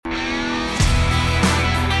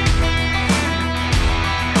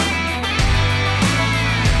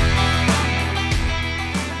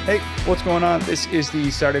What's going on? This is the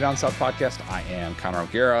Saturday Down South podcast. I am Connor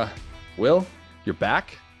O'Gara. Will, you're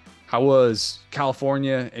back. How was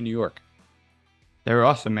California and New York? They were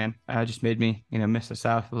awesome, man. Just made me, miss the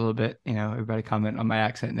South a little bit. Everybody comment on my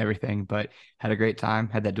accent and everything, but had a great time.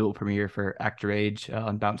 Had that dual premiere for Actor Age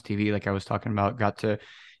on Bounce TV, like I was talking about. Got to,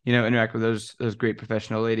 interact with those great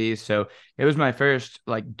professional ladies. So it was my first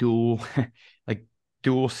like dual, like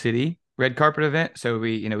dual city red carpet event. So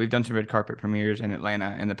we've done some red carpet premieres in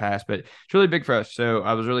Atlanta in the past, but it's really big for us. So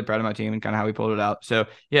I was really proud of my team and kind of how we pulled it out. So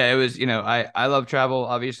yeah, it was, I love travel.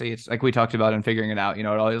 Obviously it's like we talked about and figuring it out, I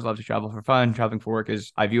always love to travel for fun. Traveling for work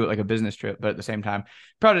I view it like a business trip, but at the same time,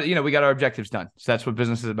 proud of, we got our objectives done. So that's what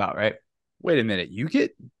business is about, right? Wait a minute. You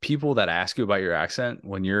get people that ask you about your accent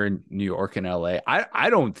when you're in New York and LA.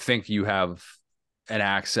 I don't think you have an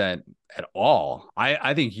accent at all.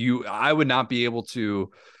 I think I would not be able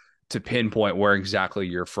to pinpoint where exactly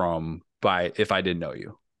you're from if I didn't know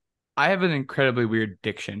you. I have an incredibly weird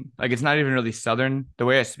diction. Like it's not even really Southern. The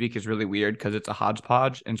way I speak is really weird because it's a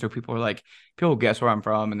hodgepodge. And so people guess where I'm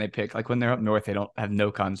from and they pick like when they're up north, they don't have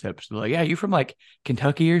no concepts. They're like, yeah, you from like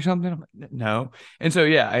Kentucky or something? I'm like, no. And so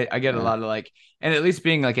yeah, I get a lot of like, and at least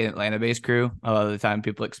being like an Atlanta based crew, a lot of the time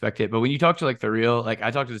people expect it. But when you talk to like the real, like I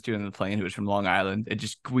talked to this dude on the plane who was from Long Island,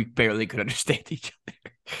 we barely could understand each other.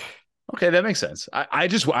 Okay, that makes sense.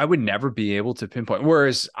 I would never be able to pinpoint.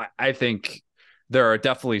 Whereas I think there are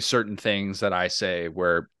definitely certain things that I say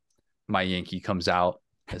where my Yankee comes out,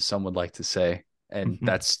 as some would like to say, and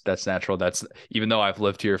that's natural. That's even though I've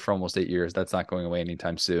lived here for almost 8 years, that's not going away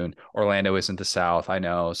anytime soon. Orlando isn't the South. I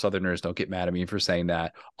know Southerners don't get mad at me for saying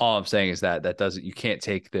that. All I'm saying is that doesn't, you can't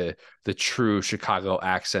take the true Chicago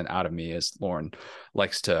accent out of me, as Lauren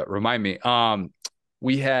likes to remind me.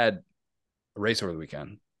 We had a race over the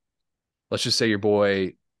weekend. Let's just say your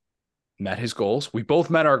boy met his goals. We both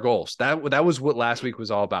met our goals. That was what last week was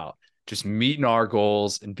all about. Just meeting our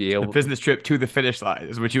goals and be able to business trip to the finish line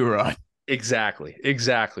is what you were on. Exactly,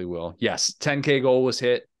 Will. Yes, 10K goal was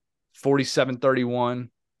hit, 47:31,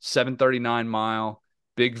 7:39 mile.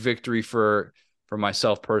 Big victory for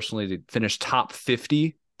myself personally to finish top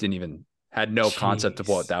 50. Had no concept of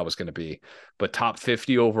what that was going to be, but top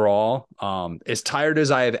 50 overall. As tired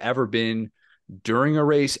as I have ever been during a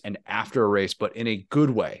race and after a race, but in a good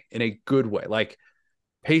way, like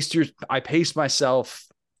I paced myself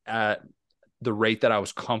at the rate that I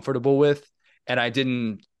was comfortable with. And I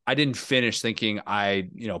didn't finish thinking I,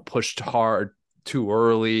 pushed hard too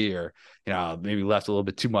early or, maybe left a little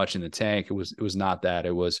bit too much in the tank. It was not that.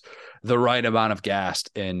 It was the right amount of gas.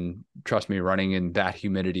 And trust me, running in that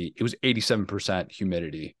humidity, it was 87%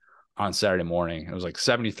 humidity on Saturday morning. It was like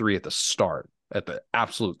 73 at the start. At the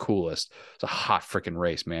absolute coolest. It's a hot freaking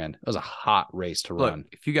race, man. It was a hot race to run. Look,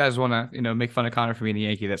 if you guys want to, make fun of Connor for being a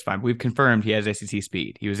Yankee, that's fine. We've confirmed he has ACC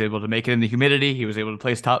speed. He was able to make it in the humidity. He was able to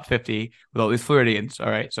place top 50 with all these Floridians. All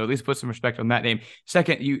right. So at least put some respect on that name.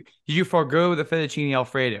 Second, did you forego the fettuccine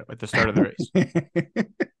Alfredo at the start of the race?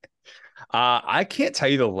 I can't tell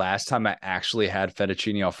you the last time I actually had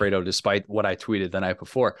fettuccine Alfredo, despite what I tweeted the night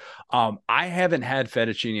before. I haven't had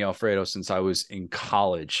fettuccine Alfredo since I was in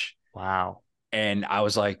college. Wow. And I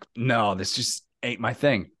was like, no, this just ain't my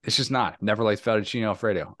thing. It's just not. Never liked fettuccine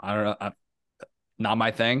Alfredo. I don't know. Not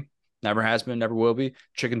my thing. Never has been, never will be.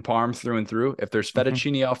 Chicken parm through and through. If there's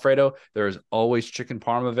fettuccine Alfredo, there's always chicken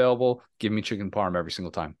parm available. Give me chicken parm every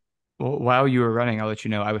single time. Well, while you were running, I'll let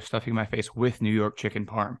you know I was stuffing my face with New York chicken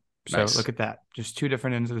parm. So nice. Look at that. Just two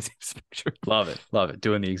different ends of the same spectrum. Love it.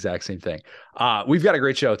 Doing the exact same thing. We've got a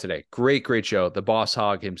great show today. Great show. The boss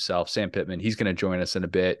hog himself, Sam Pittman, he's going to join us in a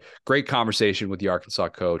bit. Great conversation with the Arkansas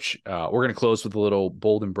coach. We're going to close with a little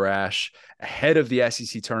bold and brash ahead of the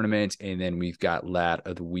SEC tournament. And then we've got Lad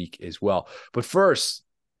of the Week as well. But first,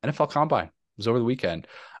 NFL Combine was over the weekend.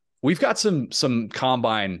 We've got some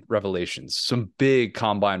combine revelations, some big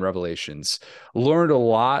combine revelations. Learned a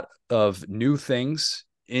lot of new things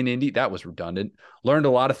in Indy. That was redundant. Learned a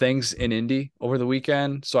lot of things in Indy over the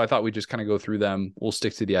weekend. So I thought we'd just kind of go through them. We'll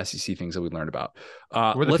stick to the SEC things that we learned about.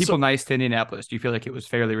 Were the people nice to Indianapolis? Do you feel like it was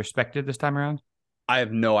fairly respected this time around? I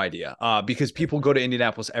have no idea because people go to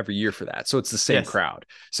Indianapolis every year for that. So it's the same crowd.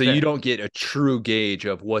 So you don't get a true gauge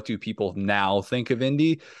of what do people now think of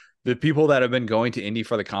Indy. The people that have been going to Indy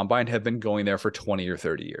for the combine have been going there for 20 or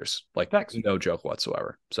 30 years. Like no joke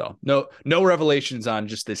whatsoever. So no revelations on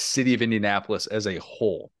just the city of Indianapolis as a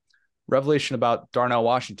whole. Revelation about Darnell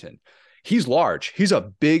Washington. He's large. He's a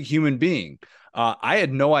big human being. I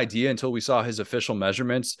had no idea until we saw his official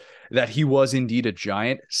measurements that he was indeed a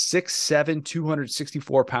giant. 6'7",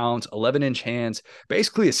 264 pounds, 11-inch hands,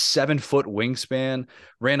 basically a 7-foot wingspan,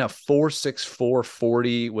 ran a 4.64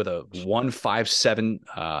 40 with a 1.57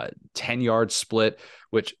 10-yard split,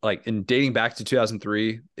 which, like, in dating back to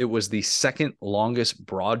 2003, it was the second longest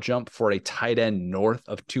broad jump for a tight end north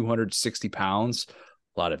of 260 pounds.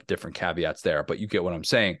 A lot of different caveats there, but you get what I'm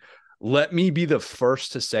saying. Let me be the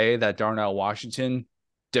first to say that Darnell Washington,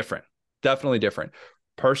 different, definitely different.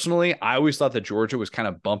 Personally, I always thought that Georgia was kind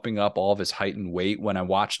of bumping up all of his height and weight when I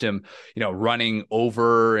watched him, running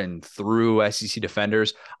over and through SEC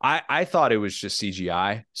defenders. I thought it was just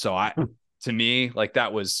CGI. So to me, like,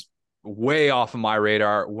 that was way off of my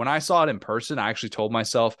radar. When I saw it in person, I actually told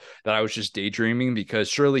myself that I was just daydreaming, because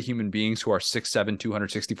surely human beings who are 6'7",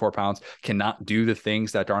 264 pounds cannot do the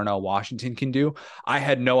things that Darnell Washington can do. I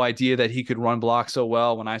had no idea that he could run block so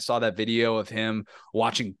well. When I saw that video of him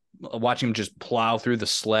watching him just plow through the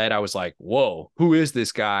sled, I was like, whoa, who is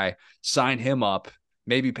this guy? Sign him up.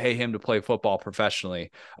 Maybe pay him to play football professionally.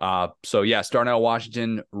 So yes, Darnell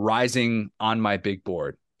Washington rising on my big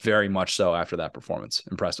board. Very much so after that performance.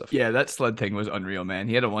 Impressive. Yeah, that sled thing was unreal, man.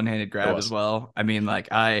 He had a one-handed grab as well. I mean,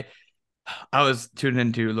 like, I was tuning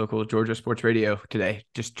into local Georgia sports radio today,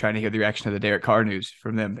 just trying to hear the reaction of the Derek Carr news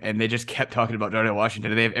from them. And they just kept talking about Darnell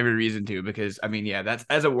Washington. And they have every reason to, because, I mean, yeah, that's,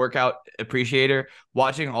 as a workout appreciator,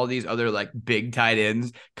 watching all these other, like, big tight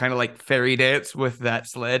ends kind of like fairy dance with that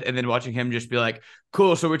sled, and then watching him just be like,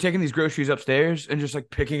 cool, so we're taking these groceries upstairs, and just, like,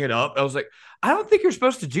 picking it up. I was like, I don't think you're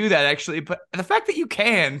supposed to do that, actually, but the fact that you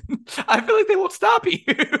can, I feel like they won't stop you.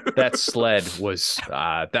 That sled was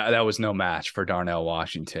that was no match for Darnell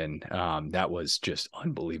Washington. That was just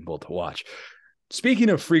unbelievable to watch.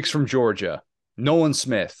 Speaking of freaks from Georgia, Nolan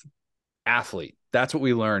Smith, athlete. That's what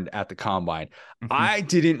we learned at the combine. Mm-hmm. I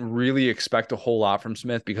didn't really expect a whole lot from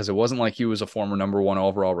Smith, because it wasn't like he was a former number 1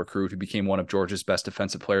 overall recruit who became one of Georgia's best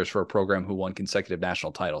defensive players for a program who won consecutive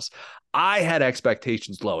national titles. I had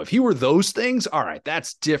expectations low. If he were those things, all right,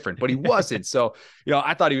 that's different, but he wasn't. So,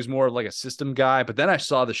 I thought he was more of like a system guy, but then I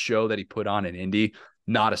saw the show that he put on in Indy.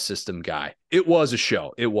 Not a system guy. It was a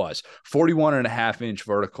show. It was 41.5-inch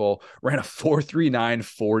vertical, ran a 4.39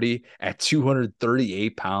 40 at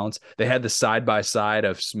 238 pounds. They had the side-by-side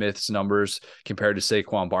of Smith's numbers compared to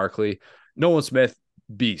Saquon Barkley. Nolan Smith,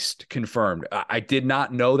 beast, confirmed. I did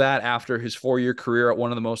not know that after his 4-year career at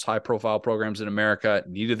one of the most high-profile programs in America.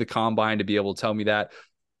 Needed the combine to be able to tell me that.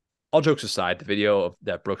 All jokes aside, the video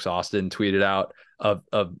that Brooks Austin tweeted out of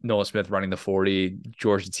Nolan Smith running the 40,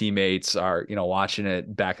 Georgia teammates are, watching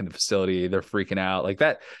it back in the facility. They're freaking out. Like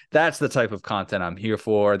that. That's the type of content I'm here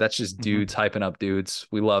for. That's just dudes hyping up dudes.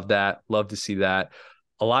 We love that. Love to see that.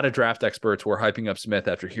 A lot of draft experts were hyping up Smith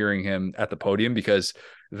after hearing him at the podium, because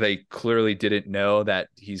they clearly didn't know that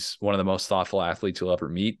he's one of the most thoughtful athletes you'll ever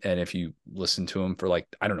meet. And if you listen to him for, like,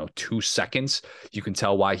 2 seconds, you can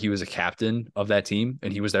tell why he was a captain of that team,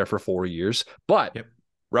 and he was there for 4 years. But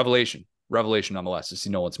revelation nonetheless, to see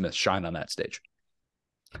Nolan Smith shine on that stage.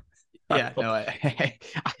 Yeah, no, I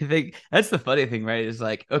think that's the funny thing, right? Is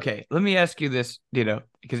like, okay, let me ask you this,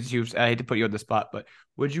 because I hate to put you on the spot, but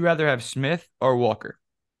would you rather have Smith or Walker?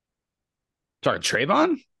 Sorry,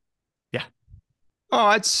 Trayvon? Yeah.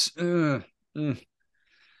 Oh, it's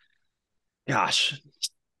gosh.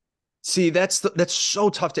 See, that's so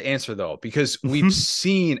tough to answer, though, because we've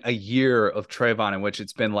seen a year of Trayvon in which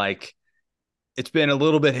it's been a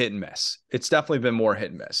little bit hit and miss. It's definitely been more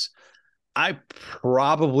hit and miss. I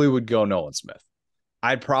probably would go Nolan Smith.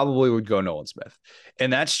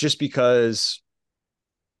 And that's just because,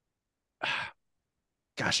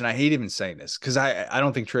 gosh, and I hate even saying this, because I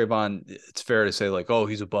don't think Trayvon, it's fair to say, like, oh,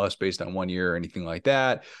 he's a bust based on 1 year or anything like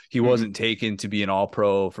that. He wasn't taken to be an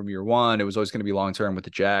all-pro from year one. It was always going to be long-term with the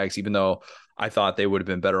Jags, even though I thought they would have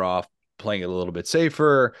been better off playing it a little bit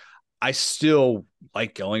safer. I still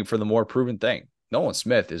like going for the more proven thing. Nolan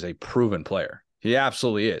Smith is a proven player. He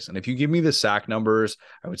absolutely is. And if you give me the sack numbers,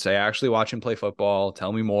 I would say actually watch him play football.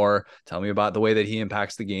 Tell me more. Tell me about the way that he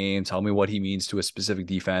impacts the game. Tell me what he means to a specific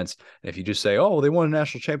defense. And if you just say, oh, they won a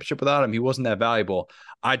national championship without him, he wasn't that valuable,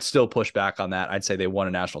 I'd still push back on that. I'd say they won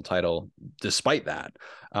a national title despite that.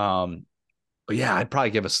 But yeah, I'd probably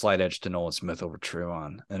give a slight edge to Nolan Smith over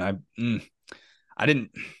Trayvon. And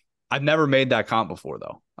I've never made that comp before,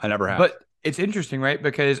 though. I never have. But it's interesting, right?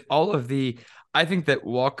 Because all of the I think that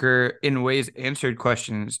Walker, in ways, answered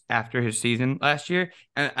questions after his season last year.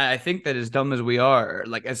 And I think that as dumb as we are,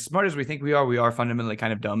 like as smart as we are fundamentally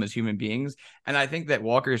kind of dumb as human beings. And I think that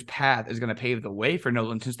Walker's path is going to pave the way for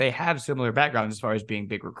Nolan since they have similar backgrounds as far as being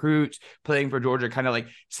big recruits, playing for Georgia, kind of like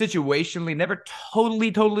situationally, never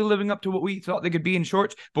totally living up to what we thought they could be in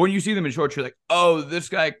shorts. But when you see them in shorts, you're like, oh, this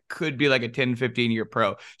guy could be like a 10, 15-year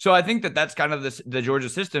pro. So I think that that's kind of the Georgia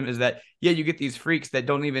system is that, yeah, you get these freaks that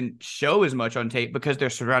don't even show as much on tape because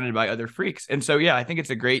they're surrounded by other freaks. And so, yeah, I think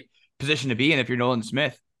it's a great position to be in if you're Nolan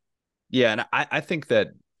Smith. Yeah, and I think that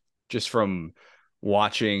just from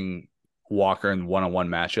watching Walker in one-on-one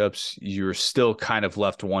matchups, you're still kind of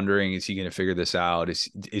left wondering, is he going to figure this out?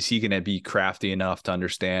 Is he going to be crafty enough to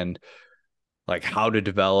understand like how to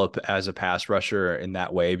develop as a pass rusher in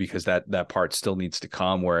that way? Because that part still needs to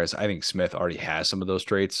come. Whereas I think Smith already has some of those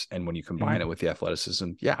traits. And when you combine it with the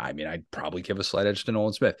athleticism, yeah, I mean, I'd probably give a slight edge to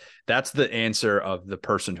Nolan Smith. That's the answer of the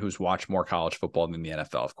person who's watched more college football than the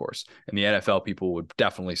NFL, of course. And the NFL people would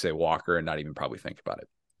definitely say Walker and not even probably think about it.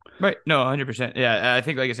 Right. No, 100%. Yeah. I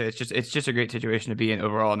think, like I said, it's just a great situation to be in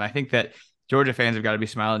overall. And I think that Georgia fans have got to be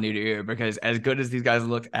smiling ear to ear because as good as these guys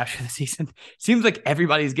look after the season, seems like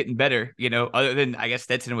everybody's getting better, other than I guess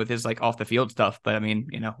Stetson with his like off the field stuff. But I mean,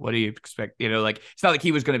 what do you expect? Like it's not like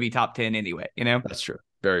he was going to be top 10 anyway, That's true.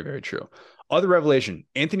 Very, very true. Other revelation,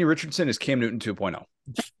 Anthony Richardson is Cam Newton 2.0.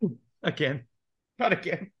 Again. Not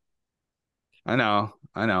again. I know.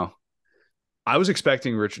 I was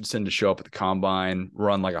expecting Richardson to show up at the combine,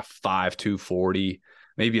 run like a 5.2 40,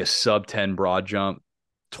 maybe a sub 10 broad jump,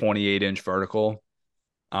 28-inch vertical.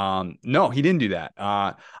 No, he didn't do that.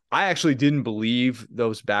 I actually didn't believe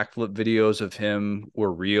those backflip videos of him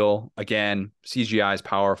were real. Again, CGI is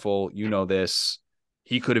powerful. You know this.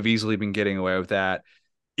 He could have easily been getting away with that.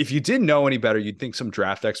 If you didn't know any better, you'd think some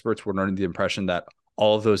draft experts were under the impression that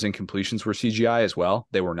all of those incompletions were CGI as well.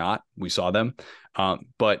 They were not. We saw them.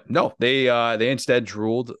 But no, they instead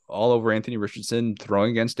drooled all over Anthony Richardson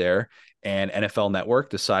throwing against air, and NFL Network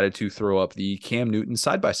decided to throw up the Cam Newton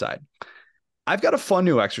side-by-side. I've got a fun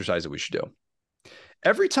new exercise that we should do.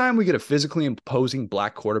 Every time we get a physically imposing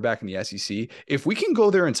black quarterback in the SEC, if we can go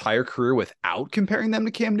their entire career without comparing them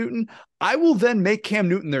to Cam Newton, I will then make Cam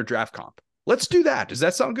Newton their draft comp. Let's do that. Does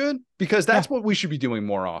that sound good? Because that's what we should be doing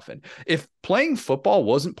more often. If playing football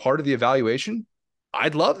wasn't part of the evaluation,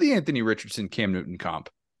 I'd love the Anthony Richardson, Cam Newton comp.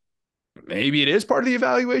 Maybe it is part of the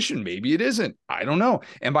evaluation. Maybe it isn't. I don't know.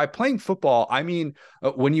 And by playing football, I mean,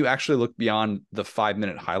 when you actually look beyond the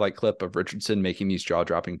 5-minute highlight clip of Richardson making these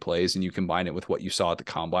jaw-dropping plays and you combine it with what you saw at the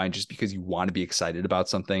combine, just because you want to be excited about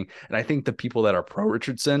something. And I think the people that are pro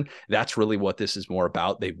Richardson, that's really what this is more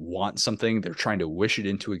about. They want something. They're trying to wish it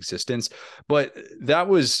into existence. But that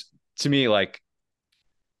was, to me, like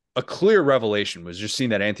a clear revelation was just seeing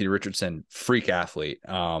that Anthony Richardson freak athlete.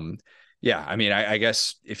 Yeah, I mean, I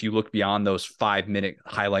guess if you look beyond those 5-minute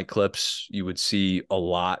highlight clips, you would see a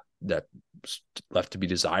lot that left to be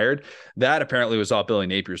desired. That apparently was all Billy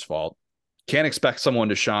Napier's fault. Can't expect someone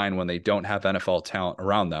to shine when they don't have NFL talent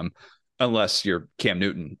around them, unless you're Cam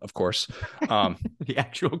Newton, of course. The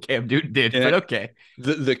actual Cam Newton did, but okay.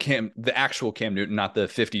 The actual Cam Newton, not the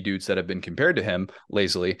 50 dudes that have been compared to him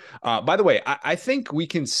lazily. By the way, I think we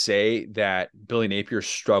can say that Billy Napier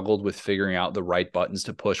struggled with figuring out the right buttons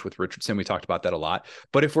to push with Richardson. We talked about that a lot.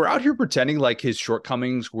 But if we're out here pretending like his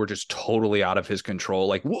shortcomings were just totally out of his control,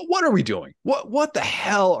 like what are we doing? What the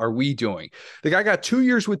hell are we doing? The guy got 2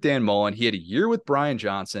 years with Dan Mullen. He had a year with Brian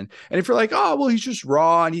Johnson. And if you're like, oh, well, he's just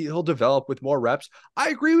raw and he'll develop with more reps, I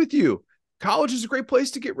agree with you. College is a great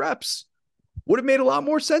place to get reps. Would have made a lot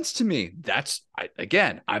more sense to me.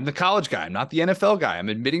 I'm the college guy. I'm not the NFL guy. I'm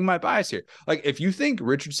admitting my bias here. Like, if you think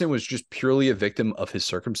Richardson was just purely a victim of his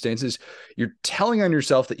circumstances, you're telling on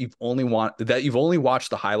yourself that you've only watched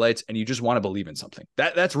the highlights and you just want to believe in something.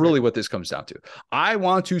 That's really what this comes down to. I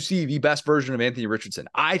want to see the best version of Anthony Richardson.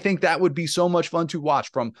 I think that would be so much fun to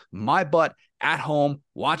watch from my butt at home,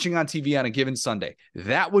 watching on TV on a given Sunday.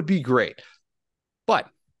 That would be great. But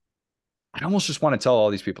I almost just want to tell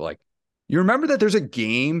all these people, like, you remember that there's a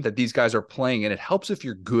game that these guys are playing and it helps if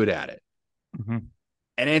you're good at it. Mm-hmm.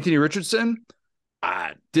 And Anthony Richardson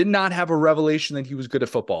did not have a revelation that he was good at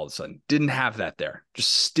football all of a sudden. Didn't have that there.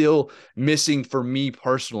 Just still missing for me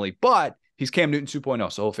personally. But he's Cam Newton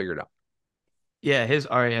 2.0, so we'll figure it out. Yeah, his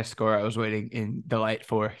RAS score I was waiting in delight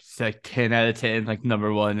for. It's like 10 out of 10, like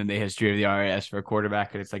number one in the history of the RAS for a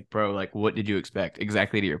quarterback. And it's like, bro, like, what did you expect?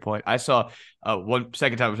 Exactly to your point. I saw one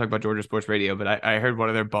second time I was talking about Georgia Sports Radio, but I heard one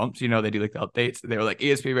of their bumps. They do like the updates. They were like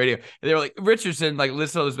ESPN Radio. And they were like, Richardson, like,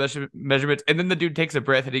 list all his measurements. And then the dude takes a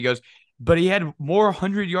breath and he goes, but he had more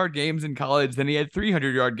 100-yard games in college than he had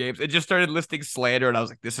 300-yard games. It just started listing slander, and I was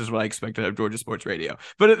like, this is what I expected of Georgia Sports Radio.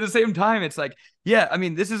 But at the same time, it's like, yeah, I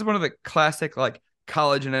mean, this is one of the classic, like,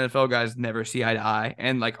 college and NFL guys never see eye to eye.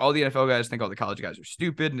 And like all the NFL guys think all the college guys are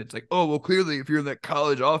stupid. And it's like, oh, well, clearly if you're in that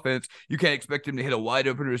college offense, you can't expect him to hit a wide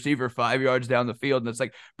open receiver 5 yards down the field. And it's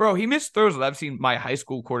like, bro, he missed throws that I've seen my high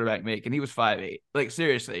school quarterback make, and he was 5'8". Like,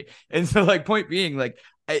 seriously. And so, like, point being, like,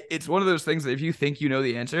 it's one of those things that if you think you know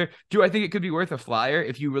the answer, do I think it could be worth a flyer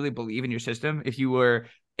if you really believe in your system? If you were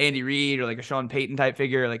Andy Reid or like a Sean Payton type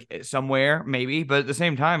figure, like somewhere, maybe. But at the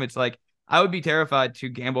same time, it's like, I would be terrified to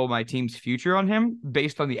gamble my team's future on him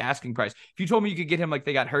based on the asking price. If you told me you could get him like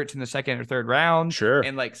they got Hurts in the second or third round, Sure,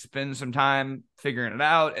 and like spend some time figuring it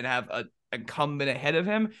out and have a incumbent ahead of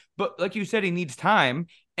him, but like you said, he needs time.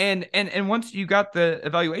 And once you got the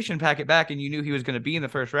evaluation packet back and you knew he was going to be in the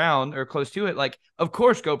first round or close to it, like, of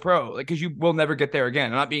course, go pro, like, because you will never get there again.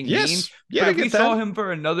 I'm not being mean, yeah, but if we saw him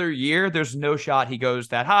for another year, there's no shot he goes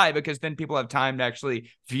that high, because then people have time to actually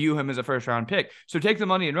view him as a first round pick. So take the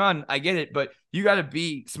money and run. I get it, but you got to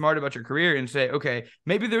be smart about your career and say, okay,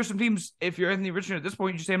 maybe there's some teams, if you're Anthony Richardson at this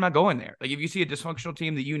point, you just say, I'm not going there. Like, if you see a dysfunctional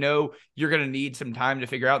team that you know you're going to need some time to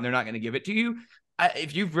figure out and they're not going to give it to you,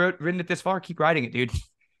 if you've ridden it this far, keep riding it, dude.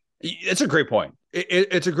 It's a great point.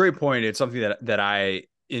 It's a great point. It's something that I,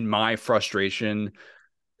 in my frustration,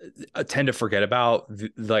 tend to forget about.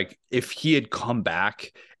 Like, if he had come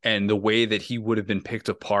back and the way that he would have been picked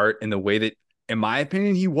apart, and the way that, in my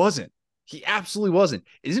opinion, he wasn't. He absolutely wasn't.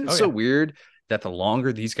 Isn't it so weird that the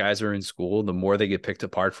longer these guys are in school, the more they get picked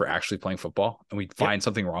apart for actually playing football, and we find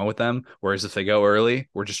something wrong with them? Whereas if they go early,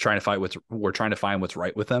 we're just trying to find what's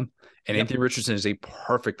right with them. And Anthony Richardson is a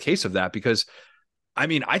perfect case of that, because I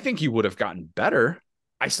mean, I think he would have gotten better.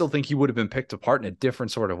 I still think he would have been picked apart in a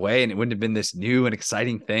different sort of way, and it wouldn't have been this new and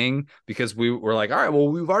exciting thing, because we were like, all right, well,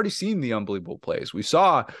 we've already seen the unbelievable plays. We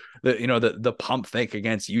saw the pump fake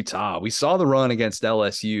against Utah. We saw the run against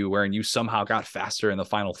LSU, wherein you somehow got faster in the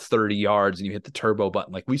final 30 yards and you hit the turbo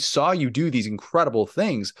button. Like, we saw you do these incredible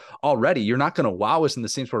things already. You're not going to wow us in the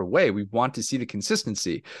same sort of way. We want to see the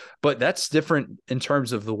consistency, but that's different in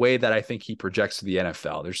terms of the way that I think he projects to the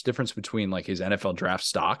NFL. There's difference between like his NFL draft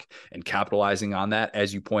stock and capitalizing on that,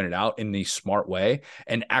 as you pointed out, in the smart way,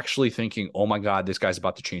 and actually thinking, oh my God, this guy's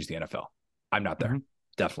about to change the NFL. I'm not there. Mm-hmm.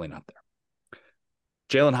 Definitely not there.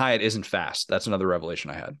 Jalin Hyatt isn't fast. That's another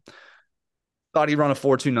revelation I had. Thought he'd run a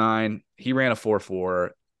 4.29. He ran a 4.4.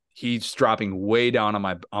 He's dropping way down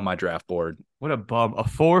on my draft board. What a bum. A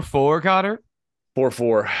 4.4, Cotter?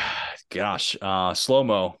 4.4. Gosh,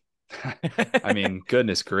 slow-mo. I mean,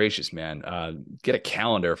 goodness gracious, man. Get a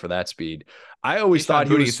calendar for that speed. I always thought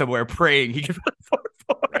he was somewhere praying he could run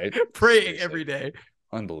 4.4. Right? Praying every day.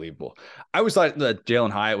 Unbelievable. I always thought that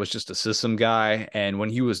Jalin Hyatt was just a system guy. And when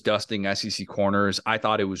he was dusting SEC corners, I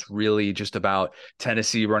thought it was really just about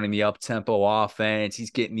Tennessee running the up-tempo offense.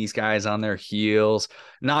 He's getting these guys on their heels.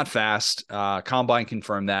 Not fast. Combine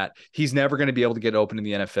confirmed that. He's never going to be able to get open in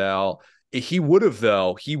the NFL. He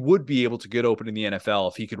would be able to get open in the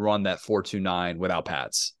NFL if he could run that 4.29 without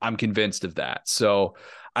pads. I'm convinced of that. So,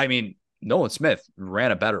 I mean, Nolan Smith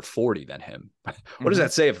ran a better 40 than him. What does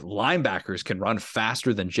that say if linebackers can run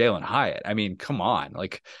faster than Jalin Hyatt? I mean, come on.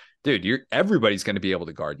 Like, dude, everybody's going to be able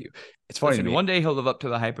to guard you. It's funny to me. One day he'll live up to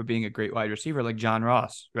the hype of being a great wide receiver like John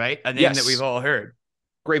Ross, right? A name that we've all heard.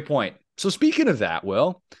 Great point. So speaking of that,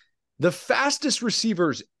 Will, the fastest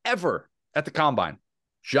receivers ever at the Combine: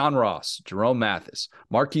 John Ross, Jerome Mathis,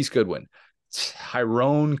 Marquise Goodwin,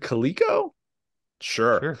 Tyrone Calico?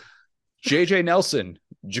 Sure. J.J. Nelson,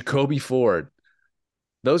 Jacoby Ford.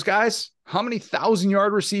 Those guys, how many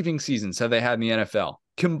 1,000-yard receiving seasons have they had in the NFL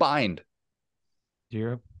combined?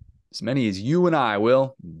 0. As many as you and I,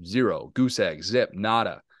 Will. 0. Goose egg, zip,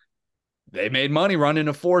 nada. They made money running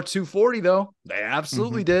a 4.240, though. They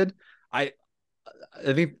absolutely did. I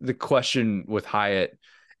think the question with Hyatt,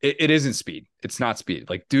 it isn't speed. It's not speed.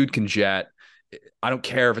 Like, dude can jet. I don't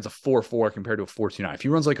care if it's a 4.4 compared to a 4.29. If he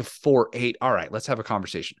runs like a 4.8, all right, let's have a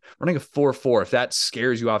conversation. Running a 4.4, if that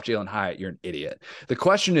scares you off Jalin Hyatt, you're an idiot. The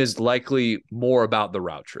question is likely more about the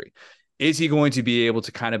route tree. Is he going to be able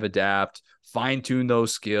to kind of adapt, fine-tune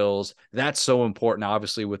those skills? That's so important,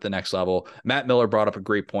 obviously, with the next level. Matt Miller brought up a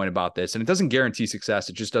great point about this, and it doesn't guarantee success.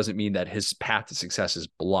 It just doesn't mean that his path to success is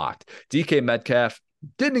blocked. DK Metcalf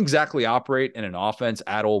didn't exactly operate in an offense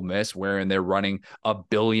at Ole Miss wherein they're running a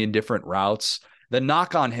billion different routes. The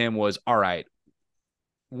knock on him was, all right,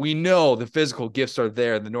 we know the physical gifts are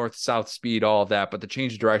there, the north-south speed, all of that, but the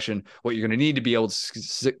change of direction, what you're going to need to be able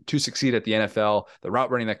to succeed at the NFL, the route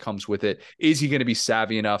running that comes with it, is he going to be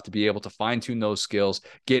savvy enough to be able to fine-tune those skills,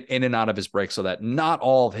 get in and out of his break so that not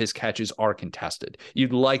all of his catches are contested.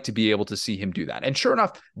 You'd like to be able to see him do that. And sure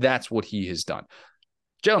enough, that's what he has done.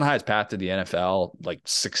 Jalin Hyatt's path to the NFL, like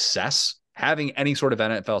success, having any sort of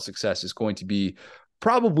NFL success is going to be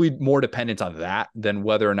probably more dependent on that than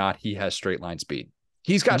whether or not he has straight line speed.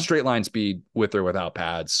 He's got straight line speed with or without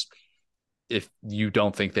pads. If you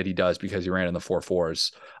don't think that he does because he ran in the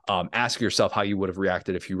 4.4s, ask yourself how you would have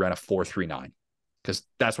reacted if you ran a 4.39, because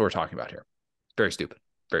that's what we're talking about here. Very stupid.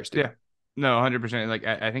 Very stupid. Yeah, no, 100%. Like,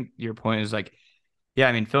 I think your point is like, yeah,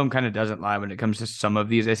 I mean, film kind of doesn't lie when it comes to some of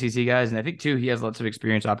these SEC guys. And I think, too, he has lots of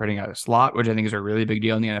experience operating out of slot, which I think is a really big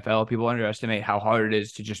deal in the NFL. People underestimate how hard it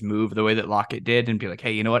is to just move the way that Lockett did and be like,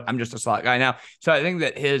 hey, you know what? I'm just a slot guy now. So I think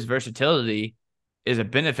that his versatility is a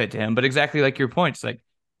benefit to him. But exactly like your points, like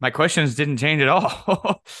my questions didn't change at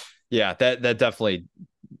all. Yeah, that definitely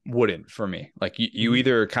wouldn't for me. Like you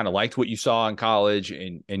either kind of liked what you saw in college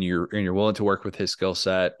and you're willing to work with his skill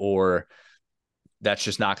set, or that's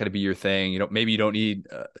just not going to be your thing. You know, maybe you don't need,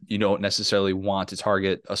 you don't necessarily want to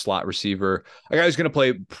target a slot receiver. A guy who's going to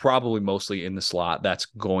play probably mostly in the slot.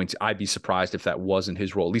 I'd be surprised if that wasn't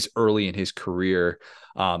his role, at least early in his career.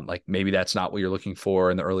 Like maybe that's not what you're looking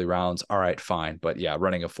for in the early rounds. All right, fine. But yeah,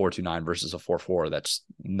 running a 4.29 versus a 4.4, that's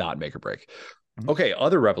not make or break. Okay.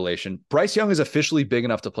 Other revelation, Bryce Young is officially big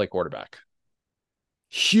enough to play quarterback.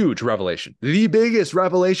 Huge revelation. The biggest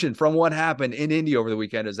revelation from what happened in Indy over the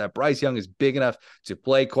weekend is that Bryce Young is big enough to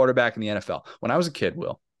play quarterback in the NFL. When I was a kid,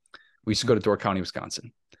 Will, we used to go to Door County,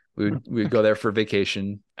 Wisconsin. We would go there for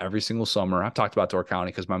vacation every single summer. I've talked about Door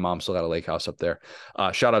County because my mom still got a lake house up there.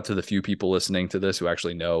 Shout out to the few people listening to this who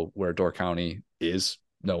actually know where Door County is,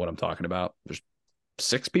 know what I'm talking about. There's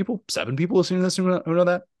 7 people listening to this who know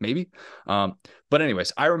that, maybe. But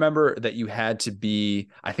anyways, I remember that you had to be,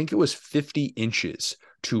 I think it was 50 inches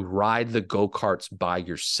to ride the go-karts by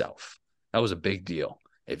yourself. That was a big deal.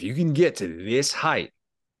 If you can get to this height,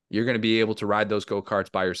 you're going to be able to ride those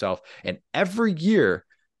go-karts by yourself. And every year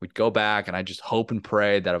we'd go back and I just hope and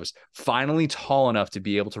pray that I was finally tall enough to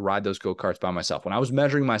be able to ride those go-karts by myself. When I was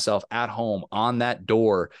measuring myself at home on that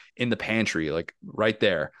door in the pantry, like right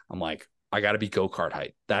there, I'm like, I got to be go-kart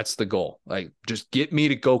height. That's the goal. Like, just get me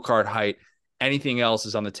to go-kart height. Anything else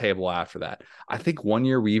is on the table after that. I think one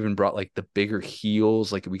year we even brought like the bigger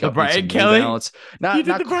heels. Like we got Brian Kelly. Balance. Not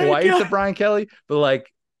quite the Brian Kelly, but like,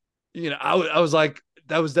 you know, I was like,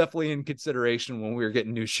 that was definitely in consideration when we were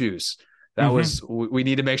getting new shoes. That was, we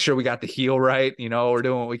need to make sure we got the heel right. You know, we're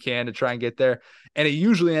doing what we can to try and get there. And it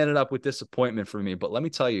usually ended up with disappointment for me. But let me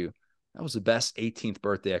tell you, that was the best 18th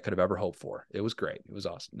birthday I could have ever hoped for. It was great. It was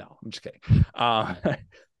awesome. No, I'm just kidding.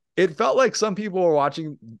 It felt like some people were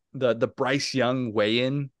watching the Bryce Young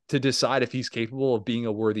weigh-in to decide if he's capable of being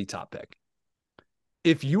a worthy top pick.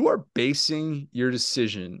 If you are basing your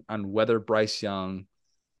decision on whether Bryce Young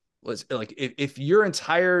was like, if your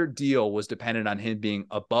entire deal was dependent on him being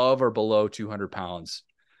above or below 200 pounds,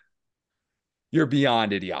 you're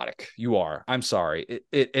beyond idiotic. You are. I'm sorry.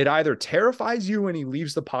 It either terrifies you when he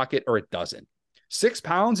leaves the pocket or it doesn't. 6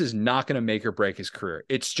 pounds is not going to make or break his career.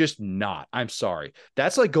 It's just not. I'm sorry.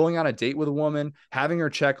 That's like going on a date with a woman, having her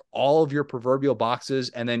check all of your proverbial boxes,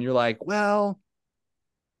 and then you're like, well,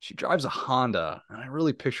 she drives a Honda, and I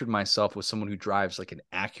really pictured myself with someone who drives like an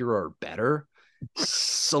Acura or better.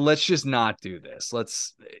 So let's just not do this.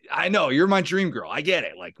 I know you're my dream girl. I get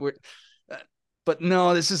it. Like but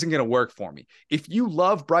no, this isn't going to work for me. If you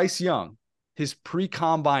love Bryce Young, his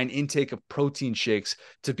pre-combine intake of protein shakes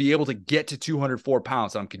to be able to get to 204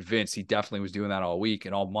 pounds, I'm convinced he definitely was doing that all week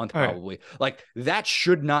and all month probably. Like, that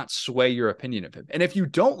should not sway your opinion of him. And if you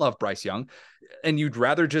don't love Bryce Young and you'd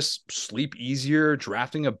rather just sleep easier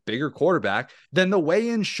drafting a bigger quarterback, then the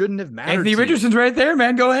weigh-in shouldn't have mattered. Anthony Richardson's right there,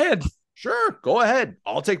 man. Go ahead. Sure, go ahead.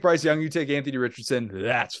 I'll take Bryce Young. You take Anthony Richardson.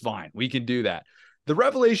 That's fine. We can do that. The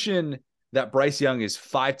revelation that Bryce Young is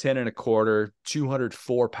 5'10 and a quarter,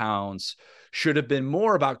 204 pounds, should have been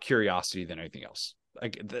more about curiosity than anything else.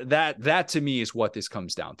 Like that to me is what this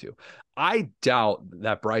comes down to. I doubt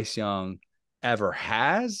that Bryce Young ever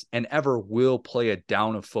has and ever will play a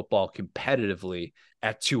down of football competitively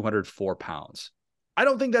at 204 pounds. I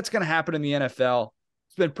don't think that's going to happen in the NFL.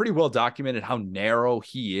 It's been pretty well documented how narrow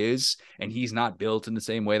he is, and he's not built in the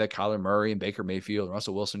same way that Kyler Murray and Baker Mayfield and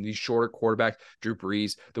Russell Wilson, these shorter quarterbacks, Drew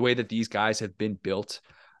Brees, the way that these guys have been built.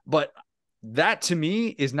 But that to me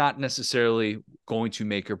is not necessarily going to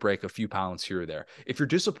make or break a few pounds here or there. If you're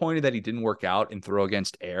disappointed that he didn't work out and throw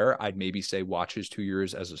against air, I'd maybe say watch his 2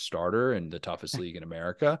 years as a starter in the toughest league in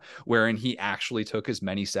America, wherein he actually took as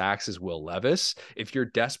many sacks as Will Levis. If you're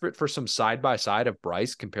desperate for some side by side of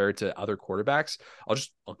Bryce compared to other quarterbacks,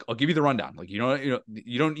 I'll give you the rundown. Like, you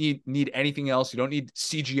don't need anything else. You don't need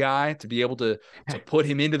CGI to be able to put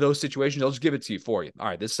him into those situations. I'll just give it to you for you. All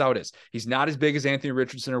right, this is how it is. He's not as big as Anthony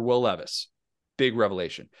Richardson or Will Levis. Big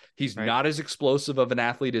revelation. He's not as explosive of an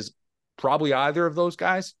athlete as probably either of those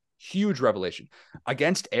guys. Huge revelation.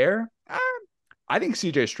 Against air, I think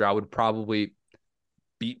CJ Stroud would probably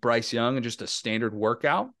beat Bryce Young in just a standard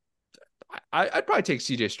workout. I'd probably take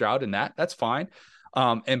CJ Stroud in that. That's fine.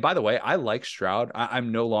 And by the way, I like Stroud.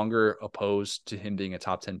 I'm no longer opposed to him being a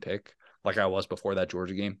top 10 pick like I was before that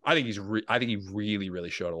Georgia game. I think he really, really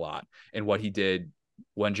showed a lot in what he did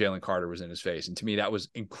when Jalen Carter was in his face. And to me, that was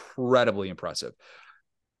incredibly impressive.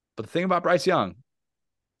 But the thing about Bryce Young,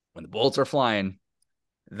 when the bullets are flying,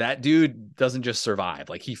 that dude doesn't just survive.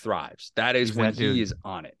 Like, he thrives. That is when he is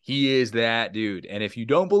on it. He is that dude. And if you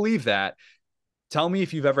don't believe that, tell me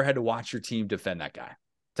if you've ever had to watch your team defend that guy.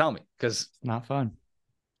 Tell me, because it's not fun.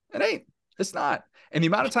 It ain't. It's not. And the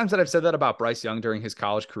amount of times that I've said that about Bryce Young during his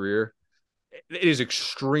college career, it is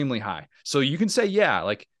extremely high. So you can say, yeah,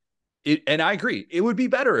 like, and I agree. It would be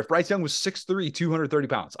better if Bryce Young was 6'3", 230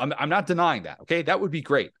 pounds. I'm not denying that. Okay. That would be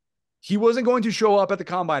great. He wasn't going to show up at the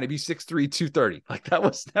combine and be 6'3", 230. Like, that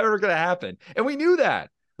was never going to happen. And we knew that.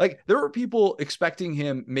 Like, there were people expecting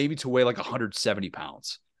him maybe to weigh like 170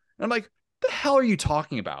 pounds. And I'm like, the hell are you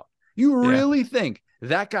talking about? You really think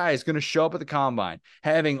that guy is going to show up at the combine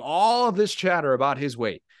having all of this chatter about his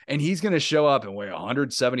weight, and he's going to show up and weigh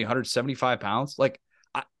 170, 175 pounds? Like,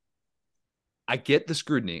 I get the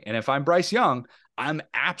scrutiny. And if I'm Bryce Young, I'm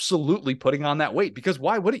absolutely putting on that weight, because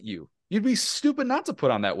why wouldn't you? You'd be stupid not to put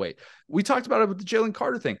on that weight. We talked about it with the Jalen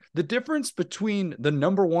Carter thing. The difference between the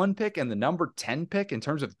number 1 pick and the number 10 pick in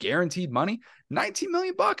terms of guaranteed money, $19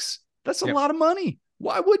 million. That's a lot of money.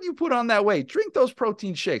 Why wouldn't you put on that weight? Drink those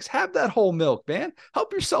protein shakes. Have that whole milk, man.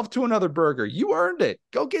 Help yourself to another burger. You earned it.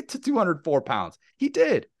 Go get to 204 pounds. He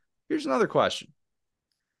did. Here's another question.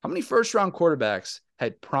 How many first-round quarterbacks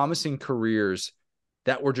had promising careers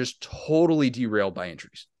that were just totally derailed by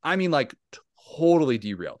injuries? I mean, like, totally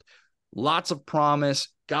derailed. Lots of promise,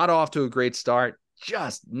 got off to a great start,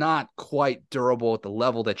 just not quite durable at the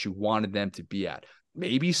level that you wanted them to be at.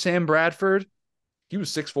 Maybe Sam Bradford. He was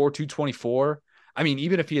 6'4", 224. I mean,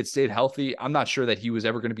 even if he had stayed healthy, I'm not sure that he was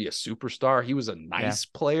ever going to be a superstar. He was a nice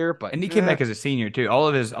player, but he came back as a senior too.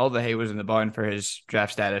 All the hate was in the barn for his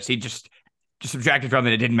draft status. He just subtracted from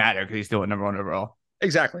it. It didn't matter because he's still at number 1 overall.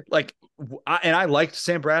 Exactly. Like, I liked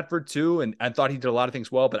Sam Bradford too, and I thought he did a lot of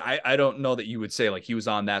things well, but I don't know that you would say like he was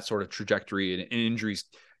on that sort of trajectory, and injuries,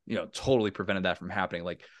 totally prevented that from happening.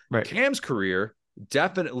 Like, Cam's career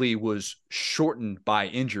definitely was shortened by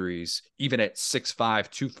injuries, even at 6'5",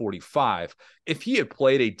 245. If he had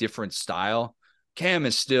played a different style, Cam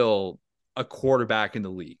is still a quarterback in the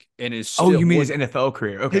league and is still. Oh, you mean his NFL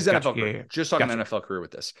career? Okay, his NFL career. Yeah. Just talking about NFL career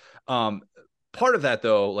with this. Part of that,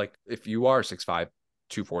 though, like, if you are 6'5",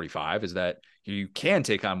 245, is that you can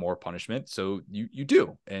take on more punishment. So you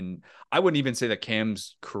do. And I wouldn't even say that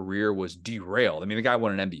Cam's career was derailed. I mean, the guy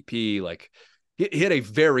won an MVP. Like, he had a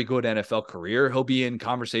very good NFL career. He'll be in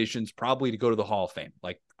conversations probably to go to the Hall of Fame.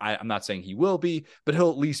 Like, I'm not saying he will be, but he'll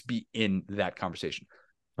at least be in that conversation.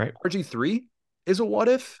 Right. RG3 is a what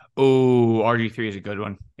if. Oh, RG3 is a good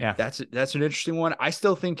one. Yeah. That's an interesting one. I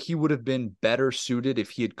still think he would have been better suited if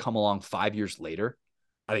he had come along 5 years later.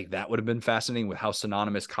 I think that would have been fascinating with how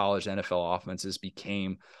synonymous college NFL offenses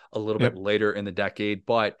became a little bit later in the decade.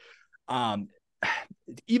 But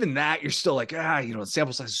even that, you're still like, the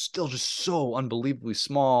sample size is still just so unbelievably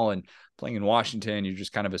small. And playing in Washington, you're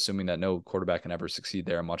just kind of assuming that no quarterback can ever succeed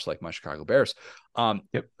there, much like my Chicago Bears.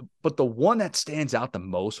 But the one that stands out the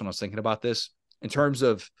most when I was thinking about this, in terms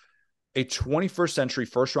of a 21st century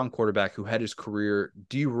first-round quarterback who had his career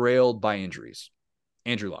derailed by injuries,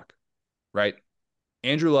 Andrew Luck, right?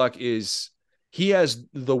 Andrew Luck has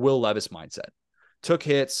the Will Levis mindset. Took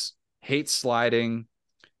hits, hates sliding.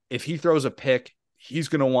 If he throws a pick, he's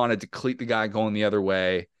going to want to deplete the guy going the other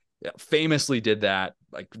way. Famously did that.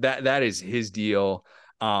 Like, that is his deal.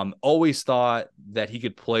 Always thought that he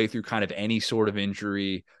could play through kind of any sort of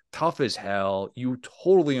injury. Tough as hell. You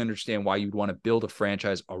totally understand why you'd want to build a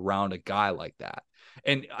franchise around a guy like that.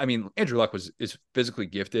 And I mean, Andrew Luck is physically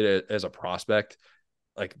gifted as a prospect,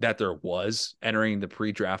 like, that there was entering the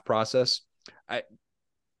pre-draft process.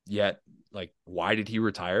 Yet, like, why did he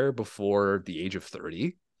retire before the age of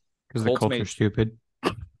 30? Because the culture's stupid.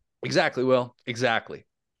 Exactly, Will. Exactly.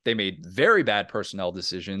 They made very bad personnel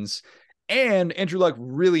decisions. And Andrew Luck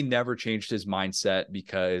really never changed his mindset,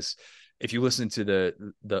 because if you listen to the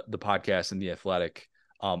podcast in The Athletic,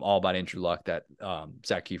 all about Andrew Luck that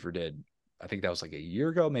Zach Kiefer did, I think that was like a year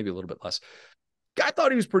ago, maybe a little bit less. Guy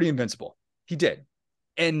thought he was pretty invincible. He did.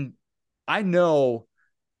 And I know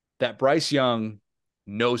that Bryce Young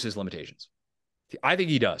knows his limitations. I think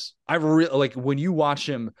he does. I really like when you watch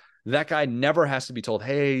him, that guy never has to be told,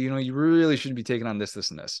 hey, you really shouldn't be taking on this,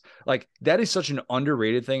 this, and this. Like, that is such an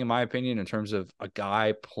underrated thing, in my opinion, in terms of a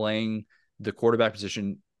guy playing the quarterback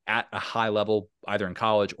position at a high level, either in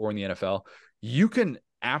college or in the NFL. You can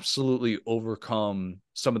absolutely overcome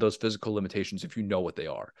some of those physical limitations if you know what they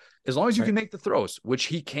are, as long as you can make the throws, which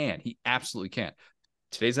he can. He absolutely can.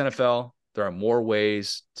 Today's NFL, there are more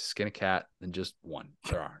ways to skin a cat than just one.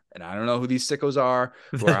 There are. And I don't know who these sickos are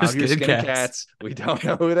who are out here skinning cats. We don't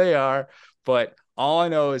know who they are. But all I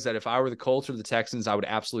know is that if I were the Colts or the Texans, I would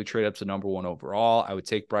absolutely trade up to number 1 overall. I would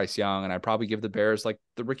take Bryce Young, and I'd probably give the Bears like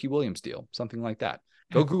the Ricky Williams deal, something like that.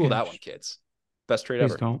 Go Google that one, kids. Best trade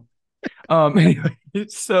Please ever. Don't. Anyway,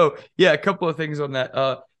 so yeah, a couple of things on that.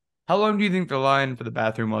 How long do you think the line for the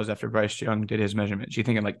bathroom was after Bryce Young did his measurements? You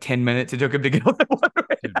think in like 10 minutes it took him to get on that one?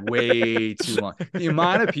 Way too long. The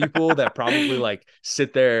amount of people that probably like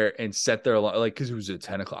sit there and set their like, because it was at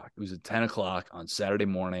 10 o'clock. It was at 10 o'clock on Saturday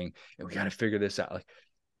morning, and we got to figure this out. Like,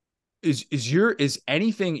 is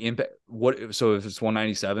anything impact what? So if it's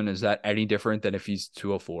 197, is that any different than if he's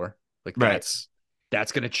 204? Like, that's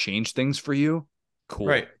going to change things for you. Cool.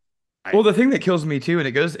 Right. Well, the thing that kills me too, and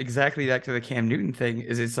it goes exactly back to the Cam Newton thing,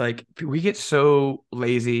 is it's like we get so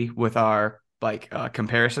lazy with our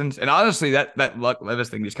comparisons. And honestly, that Luck Levis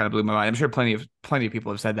thing just kind of blew my mind. I'm sure plenty of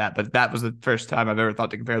people have said that, but that was the first time I've ever thought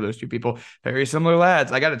to compare those two people. Very similar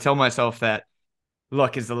lads. I got to tell myself that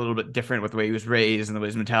Luck is a little bit different with the way he was raised and the way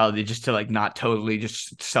his mentality, just to like not totally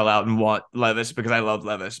just sell out and want Levis, because I love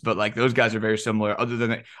Levis, but like those guys are very similar, other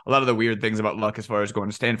than a lot of the weird things about Luck as far as going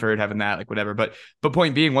to Stanford, having that, like whatever. But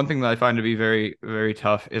point being, one thing that I find to be very, very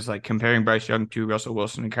tough is like comparing Bryce Young to Russell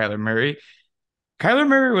Wilson and Kyler Murray. Kyler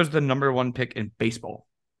Murray was the number 1 pick in baseball.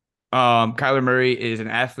 Kyler Murray is an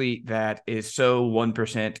athlete that is so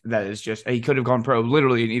 1% that is just, he could have gone pro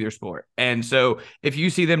literally in either sport. And so if you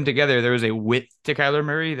see them together, there is a width to Kyler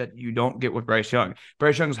Murray that you don't get with Bryce Young.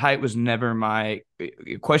 Bryce Young's height was never my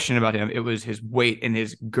question about him. It was his weight and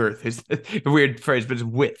his girth, his weird phrase, but his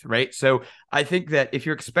width, right? So I think that if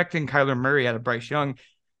you're expecting Kyler Murray out of Bryce Young,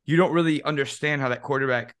 you don't really understand how that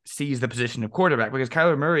quarterback sees the position of quarterback, because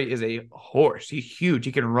Kyler Murray is a horse. He's huge.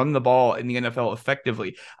 He can run the ball in the NFL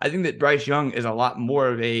effectively. I think that Bryce Young is a lot more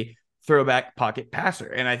of a throwback pocket passer.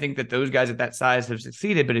 And I think that those guys at that size have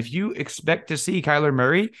succeeded. But if you expect to see Kyler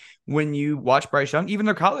Murray, when you watch Bryce Young, even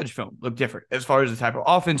their college film look different as far as the type of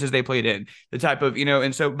offenses they played in, the type of,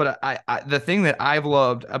 and so, but I the thing that I've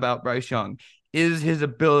loved about Bryce Young is his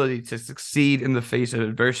ability to succeed in the face of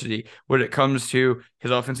adversity when it comes to his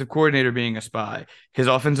offensive coordinator being a spy, his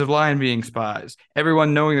offensive line being spies,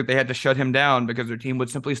 everyone knowing that they had to shut him down because their team would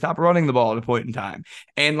simply stop running the ball at a point in time.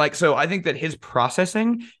 And so I think that his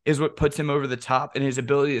processing is what puts him over the top, and his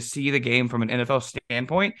ability to see the game from an NFL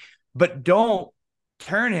standpoint. But don't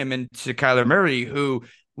turn him into Kyler Murray, who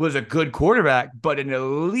was a good quarterback, but an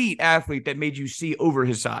elite athlete that made you see over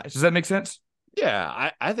his size. Does that make sense?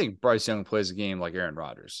 Yeah, I think Bryce Young plays a game like Aaron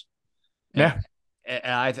Rodgers. And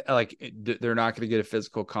I they're not going to get a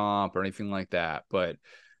physical comp or anything like that, but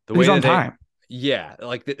the way he's on time. Yeah,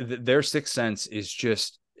 like their sixth sense is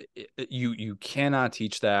just you cannot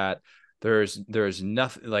teach that. There's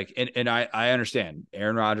nothing like, and I understand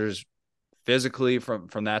Aaron Rodgers physically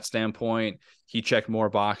from that standpoint, he checked more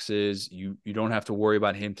boxes. You don't have to worry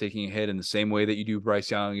about him taking a hit in the same way that you do Bryce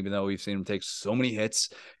Young, even though we've seen him take so many hits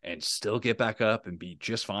and still get back up and be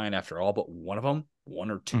just fine after all but one of them, one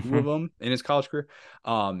or two of them in his college career.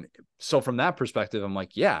 So from that perspective, I'm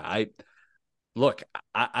like, yeah,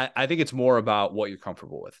 I think it's more about what you're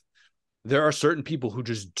comfortable with. There are certain people who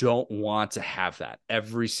just don't want to have that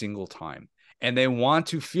every single time. And they want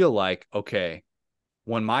to feel like, okay,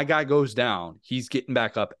 when my guy goes down, he's getting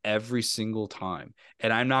back up every single time.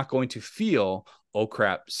 And I'm not going to feel, oh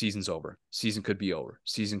crap, season's over. Season could be over.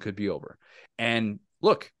 Season could be over. And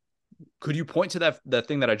look, could you point to that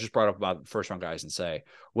thing that I just brought up about first round guys and say,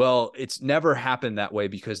 well, it's never happened that way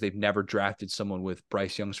because they've never drafted someone with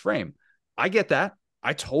Bryce Young's frame. I get that.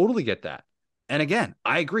 I totally get that. And again,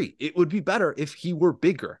 I agree. It would be better if he were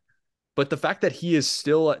bigger. But the fact that he is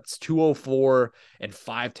still at 204 and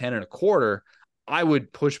 5'10 and a quarter, I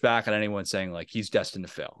would push back on anyone saying like he's destined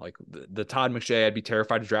to fail. Like the Todd McShay, I'd be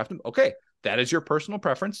terrified to draft him. Okay, That is your personal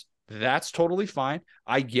preference. That's totally fine.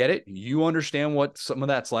 I get it. You understand what some of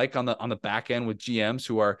that's like on the back end with GMs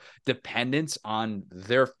who are dependent on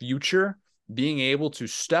their future being able to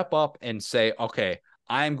step up and say, okay,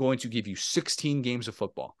 I am going to give you 16 games of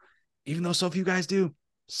football, even though so few guys do.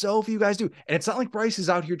 So few guys do. And it's not like Bryce is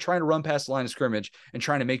out here trying to run past the line of scrimmage and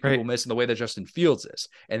trying to make people miss in the way that Justin Fields is.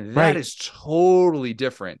 And that is totally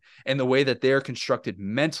different in the way that they're constructed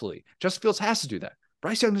mentally. Justin Fields has to do that.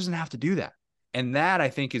 Bryce Young doesn't have to do that. And that, I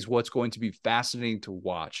think, is what's going to be fascinating to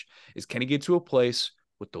watch, is can he get to a place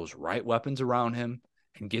with those right weapons around him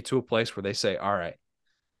and get to a place where they say, all right,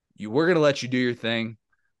 we're going to let you do your thing.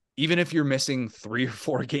 Even if you're missing 3 or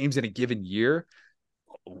 4 games in a given year,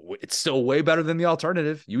 it's still way better than the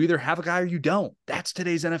alternative. You either have a guy or you don't. That's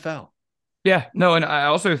today's NFL. Yeah, no, and I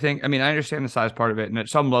also think, I mean, I understand the size part of it, and at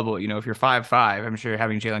some level, you know, if you're 5'5", I'm sure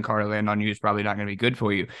having Jalen Carter land on you is probably not going to be good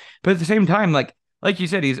for you. But at the same time, like you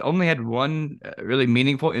said, he's only had one really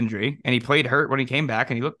meaningful injury, and he played hurt when he came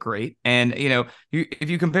back, and he looked great. And, you know, if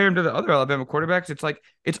you compare him to the other Alabama quarterbacks, it's like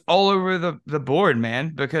it's all over the board,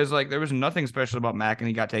 man, because like there was nothing special about Mac, and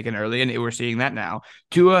he got taken early, and we're seeing that now.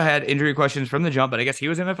 Tua had injury questions from the jump, but I guess he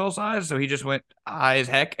was NFL size, so he just went high as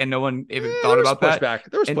heck, and no one even thought about that.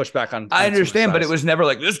 There was pushback on I understand, but it was never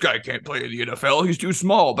like, this guy can't play in the NFL, he's too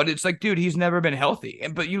small. But it's like, dude, he's never been healthy.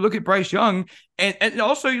 But you look at Bryce Young, and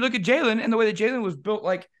also you look at Jalen, and the way that Jalen was built,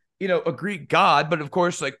 like, you know, a Greek god, but of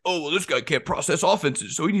course, like, oh, well, this guy can't process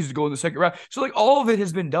offenses, so he needs to go in the second round. So, like, all of it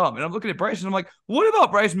has been dumb. And I'm looking at Bryce, and I'm like, what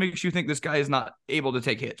about Bryce makes you think this guy is not able to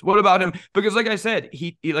take hits? What about him? Because, like I said,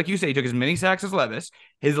 he like you say, he took as many sacks as Levis.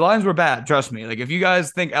 His lines were bad, trust me. Like, if you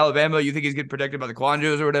guys think Alabama, you think he's getting protected by the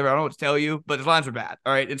Quanjos or whatever, I don't know what to tell you, but his lines were bad,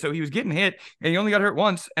 all right? And so he was getting hit, and he only got hurt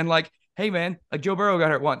once, and, like, hey, man, like, Joe Burrow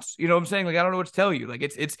got hurt once. You know what I'm saying? Like, I don't know what to tell you. Like,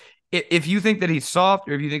 if you think that he's soft,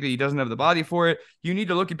 or if you think that he doesn't have the body for it, you need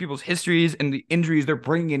to look at people's histories and the injuries they're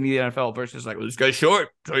bringing in the NFL versus like, well, this guy's short,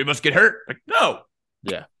 so he must get hurt. Like, no.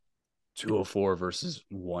 Yeah. 204 versus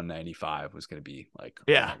 195 was going to be like,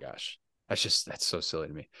 yeah. Oh my gosh. That's so silly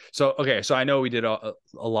to me. So, okay. So I know we did a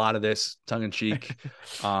lot of this tongue in cheek.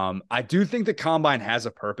 I do think the combine has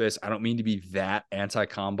a purpose. I don't mean to be that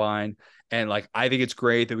anti-combine. And like, I think it's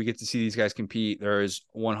great that we get to see these guys compete. There is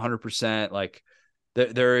 100% like,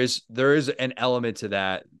 there is an element to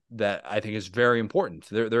that I think is very important.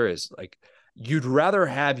 There is, like, you'd rather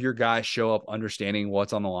have your guy show up understanding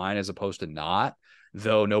what's on the line as opposed to not,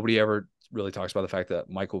 though nobody ever really talks about the fact that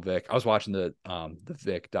Michael Vick, I was watching the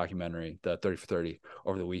Vick documentary, the 30 for 30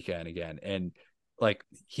 over the weekend again. And like,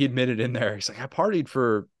 he admitted in there, he's like, I partied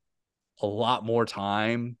for a lot more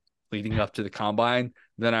time leading up to the combine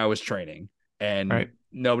than I was training. And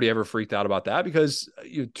nobody ever freaked out about that because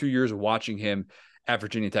 2 years of watching him at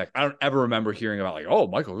Virginia Tech, I don't ever remember hearing about like, oh,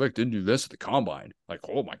 Michael Vick didn't do this at the combine. Like,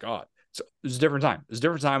 oh my God. So it's a different time. It's a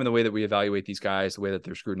different time in the way that we evaluate these guys, the way that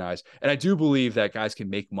they're scrutinized. And I do believe that guys can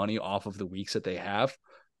make money off of the weeks that they have.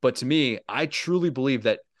 But to me, I truly believe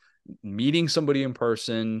that meeting somebody in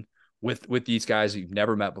person with these guys that you've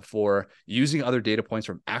never met before, using other data points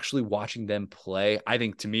from actually watching them play, I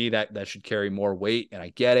think to me that should carry more weight. And I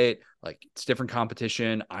get it. Like, it's different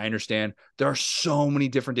competition. I understand. There are so many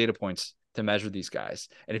different data points to measure these guys.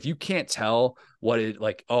 And if you can't tell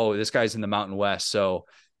oh, this guy's in the Mountain West, so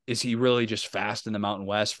is he really just fast in the Mountain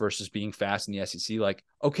West versus being fast in the SEC? Like,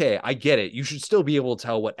 okay, I get it. You should still be able to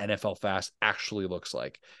tell what NFL fast actually looks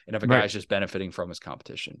like. And if a guy's just benefiting from his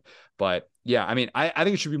competition. But yeah, I mean, I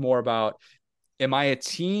think it should be more about, am I a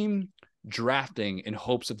team drafting in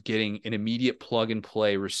hopes of getting an immediate plug and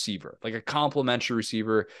play receiver, like a complimentary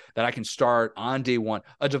receiver that I can start on day one,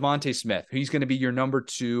 a Devontae Smith, he's going to be your number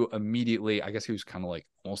 2 immediately. I guess he was kind of like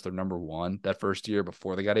almost their number 1 that first year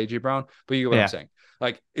before they got AJ Brown, but you get what I'm saying?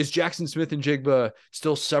 Like, is Jackson Smith and Jigba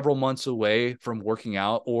still several months away from working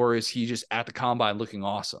out, or is he just at the combine looking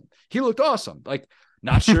awesome? He looked awesome. Like,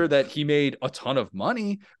 not sure that he made a ton of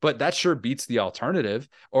money, but that sure beats the alternative.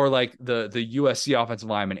 Or like the USC offensive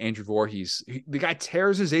lineman, Andrew Voorhees, the guy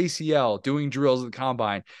tears his ACL doing drills at the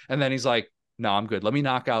combine. And then he's like, no, I'm good. Let me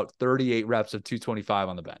knock out 38 reps of 225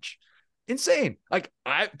 on the bench. Insane. Like,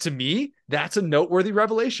 to me, that's a noteworthy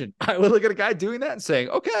revelation. I would look at a guy doing that and saying,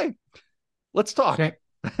 okay, let's talk. Okay.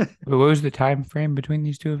 What was the time frame between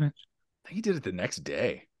these two events? I think he did it the next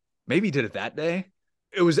day. Maybe he did it that day.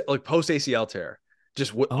 It was like post ACL tear.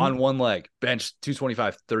 Just on one leg, bench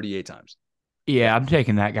 225 38 times. Yeah, I'm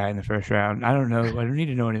taking that guy in the first round. I don't know. I don't need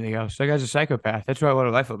to know anything else. That guy's a psychopath. That's why I want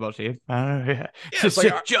to live football team. I don't know. Yeah. It's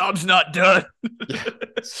like, job's not done. Yeah,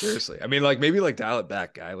 seriously. I mean, like, maybe like dial it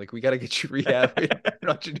back, guy. Like, we got to get you rehab. I don't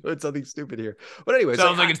want you doing something stupid here. But anyway,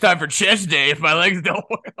 sounds like it's time for chest day if my legs don't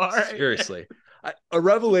work. All right. Seriously. A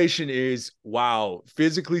revelation is, wow,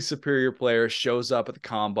 physically superior player shows up at the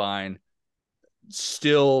combine,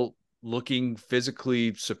 still looking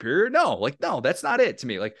physically superior. No, that's not it to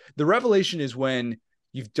me. Like, the revelation is when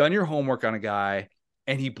you've done your homework on a guy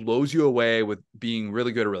and he blows you away with being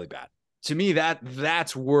really good or really bad. To me,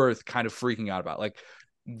 that's worth kind of freaking out about. Like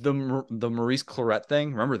the Maurice Clarett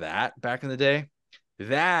thing. Remember that back in the day?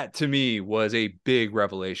 That to me was a big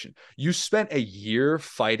revelation. You spent a year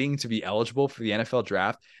fighting to be eligible for the NFL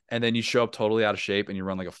draft, and then you show up totally out of shape and you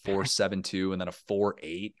run like a 4.72 and then a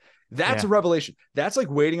 4.8. That's a revelation. That's like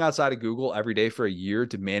waiting outside of Google every day for a year,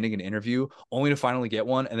 demanding an interview, only to finally get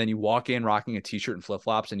one. And then you walk in rocking a t-shirt and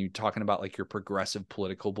flip-flops, and you're talking about like your progressive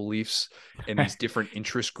political beliefs and these different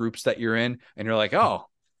interest groups that you're in. And you're like, oh,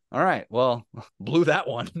 all right, well, blew that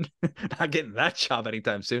one. Not getting that job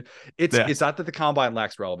anytime soon. It's not that the combine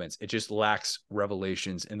lacks relevance. It just lacks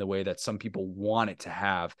revelations in the way that some people want it to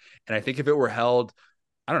have. And I think if it were held,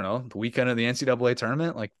 I don't know, the weekend of the NCAA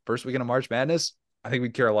tournament, like first weekend of March Madness, I think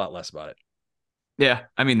we'd care a lot less about it. Yeah,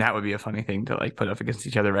 I mean, that would be a funny thing to like put up against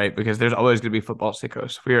each other, right? Because there's always going to be football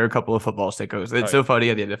sickos. We are a couple of football sickos. It's so funny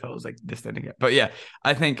how the NFL is like distant again. But yeah,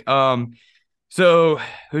 I think so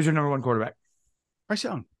who's your number one quarterback? Bryce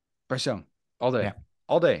Young. All day. Yeah.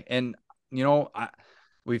 All day. And you know,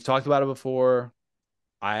 we've talked about it before.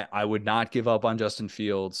 I would not give up on Justin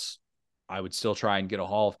Fields. I would still try and get a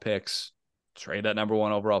haul of picks, trade that number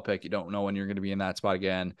one overall pick. You don't know when you're going to be in that spot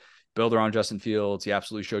again. Build around Justin Fields. He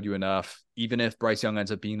absolutely showed you enough. Even if Bryce Young ends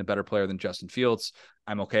up being the better player than Justin Fields,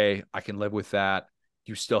 I'm okay. I can live with that.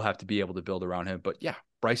 You still have to be able to build around him. But yeah,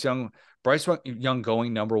 Bryce Young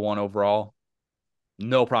going number one overall,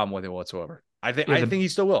 no problem with it whatsoever. I think he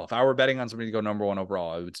still will. If I were betting on somebody to go number one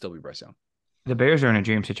overall, it would still be Bryce Young. The Bears are in a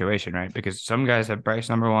dream situation, right? Because some guys have Bryce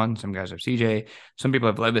number one, some guys have CJ, some people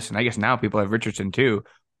have Levis, and I guess now people have Richardson too.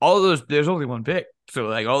 All of those, there's only one pick. So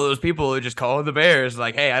like all those people who just call the Bears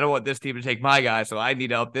like, hey, I don't want this team to take my guy, so I need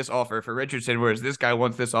to up this offer for Richardson, whereas this guy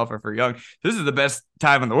wants this offer for Young. This is the best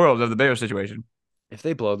time in the world of the Bears situation. If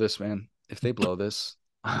they blow this, man,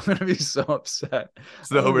 I'm gonna be so upset. It's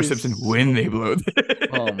the Homer Simpson when they blow this.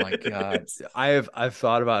 Oh my God. I've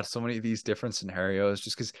thought about so many of these different scenarios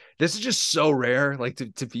just because this is just so rare, like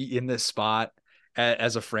to be in this spot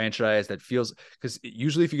as a franchise that feels, because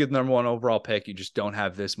usually if you get the number one overall pick, you just don't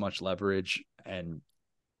have this much leverage. And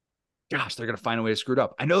gosh, they're going to find a way to screw it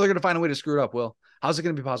up. I know they're going to find a way to screw it up. Will, how's it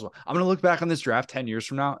going to be possible? I'm going to look back on this draft 10 years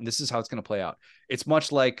from now, and this is how it's going to play out. It's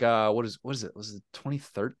much like, what is it? Was it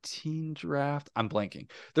 2013 draft? I'm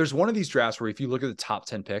blanking. There's one of these drafts where if you look at the top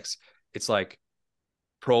 10 picks, it's like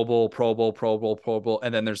Pro Bowl.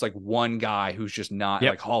 And then there's like one guy who's just not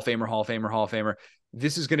like Hall of Famer.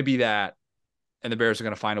 This is going to be that. And the Bears are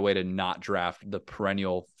going to find a way to not draft the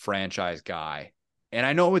perennial franchise guy. And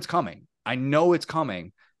I know it's coming.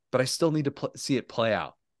 But I still need to see it play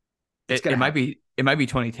out. It might be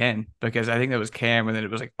 2010 because I think that was Cam, and then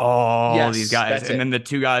it was like these guys, and then the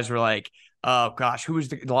two guys were like, oh gosh, who was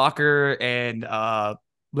the Locker and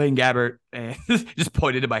Blaine Gabbert, and just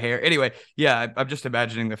pointed to my hair. Anyway, yeah, I'm just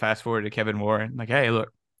imagining the fast forward to Kevin Warren, like, hey,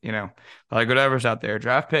 look, like whatever's out there,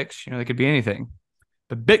 draft picks, they could be anything,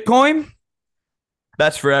 but Bitcoin.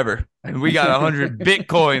 That's forever. And we got 100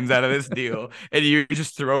 Bitcoins out of this deal. And you're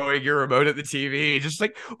just throwing your remote at the TV. Just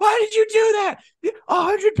like, why did you do that?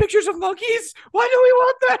 100 pictures of monkeys? Why do we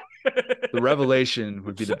want that? The revelation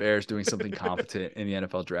would be the Bears doing something competent in the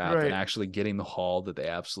NFL draft and actually getting the haul that they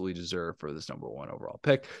absolutely deserve for this number one overall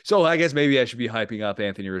pick. So I guess maybe I should be hyping up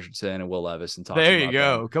Anthony Richardson and Will Levis and talking about There you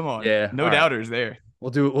go. Them. Come on. Yeah. No doubters there. We'll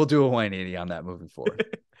do a 180 on that moving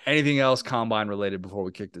forward. Anything else combine related before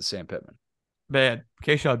we kick to Sam Pittman? Man,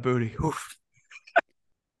 Kayshon Boutte.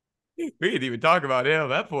 We didn't even talk about him.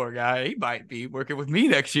 That poor guy. He might be working with me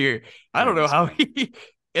next year. I don't know how he.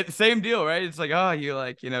 It's the same deal, right? It's like,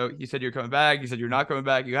 you said you're coming back. You said you're not coming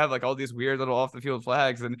back. You have like all these weird little off the field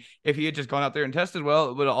flags. And if he had just gone out there and tested well,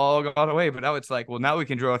 it would have all gone away. But now it's like, well, now we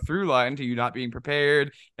can draw a through line to you not being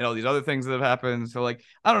prepared and all these other things that have happened. So like,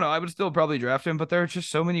 I don't know. I would still probably draft him, but there are just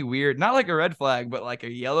so many weird, not like a red flag, but like a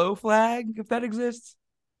yellow flag, if that exists.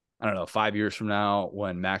 I don't know, 5 years from now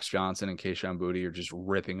when Max Johnson and Kayshon Boutte are just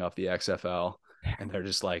ripping up the XFL and they're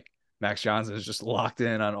just like, Max Johnson is just locked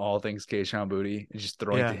in on all things Kayshon Boutte and just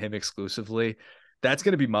throwing to him exclusively. That's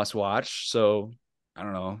going to be must watch. So I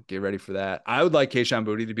don't know, get ready for that. I would like Kayshon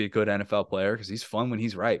Boutte to be a good NFL player because he's fun when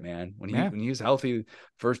he's right, man. When he was healthy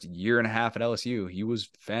first year and a half at LSU, he was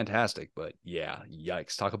fantastic. But yeah,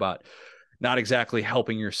 yikes. Talk about not exactly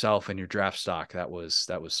helping yourself and your draft stock. That was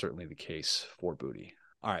certainly the case for Boutte.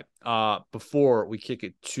 All right. Before we kick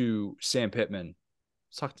it to Sam Pittman,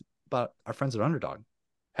 let's talk about our friends at Underdog.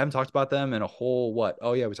 Haven't talked about them in a whole what?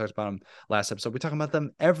 Oh yeah, we talked about them last episode. We talk about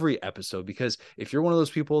them every episode because if you're one of those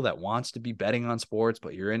people that wants to be betting on sports,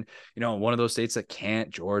 but you're in, one of those states that can't,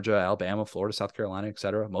 Georgia, Alabama, Florida, South Carolina, et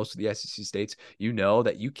cetera, most of the SEC states, you know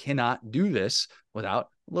that you cannot do this without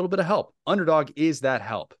a little bit of help. Underdog is that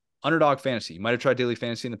help. Underdog Fantasy. You might have tried Daily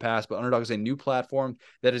Fantasy in the past, but Underdog is a new platform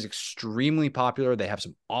that is extremely popular. They have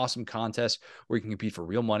some awesome contests where you can compete for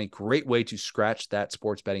real money. Great way to scratch that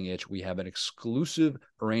sports betting itch. We have an exclusive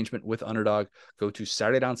arrangement with Underdog. Go to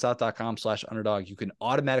SaturdayDownSouth.com/underdog. You can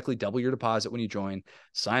automatically double your deposit when you join.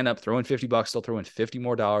 Sign up, throw in $50, they'll throw in $50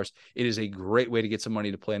 more. It is a great way to get some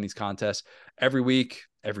money to play in these contests. Every week,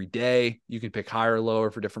 every day, you can pick higher or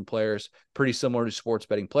lower for different players. Pretty similar to sports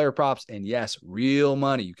betting player props. And yes, real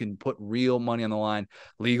money. You can put real money on the line,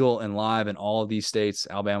 legal and live in all of these states: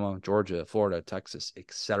 Alabama, Georgia, Florida, Texas,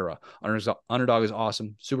 etc. Underdog is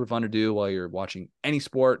awesome. Super fun to do while you're watching any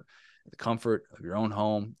sport at the comfort of your own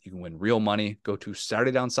home. You can win real money. Go to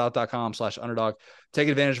SaturdayDownSouth.com/underdog. Take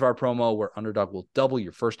advantage of our promo where Underdog will double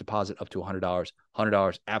your first deposit up to $100.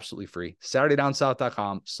 $100 absolutely free.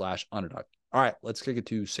 SaturdayDownSouth.com/underdog. All right, let's kick it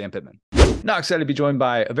to Sam Pittman. Now excited to be joined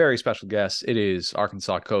by a very special guest. It is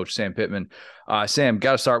Arkansas coach Sam Pittman. Sam,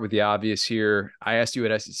 got to start with the obvious here. I asked you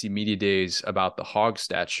at SEC Media Days about the hog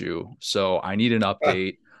statue, so I need an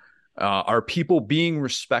update. Are people being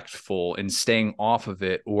respectful and staying off of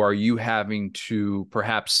it, or are you having to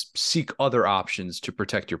perhaps seek other options to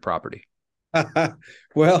protect your property?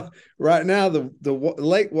 Well, right now the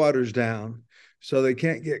lake water's down, so they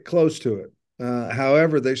can't get close to it.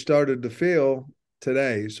 However, they started to fill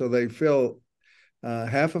today, so they fill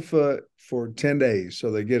half a foot for 10 days,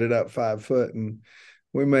 so they get it up 5 foot, and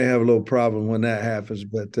we may have a little problem when that happens.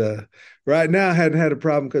 But right now, I hadn't had a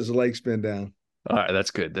problem because the lake's been down. All right,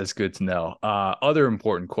 that's good. That's good to know. Other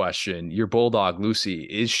important question: your bulldog Lucy,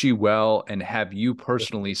 is she well, and have you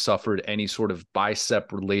personally suffered any sort of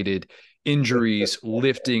bicep-related injuries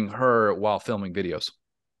lifting her while filming videos?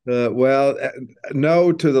 Well,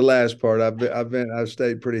 no to the last part. I've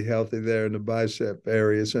stayed pretty healthy there in the bicep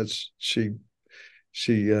area since she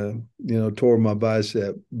tore my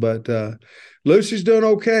bicep. But Lucy's doing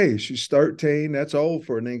okay. She's 13. That's old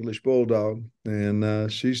for an English bulldog,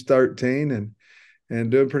 and she's 13 and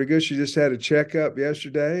doing pretty good. She just had a checkup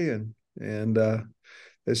yesterday, and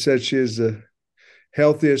they said she is the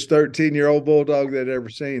healthiest 13-year-old bulldog they'd ever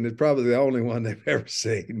seen. It's probably the only one they've ever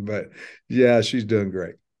seen. But yeah, she's doing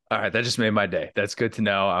great. All right, that just made my day. That's good to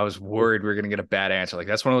know. I was worried we were going to get a bad answer. Like,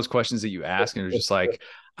 that's one of those questions that you ask, and it was just like,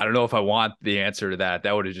 I don't know if I want the answer to that.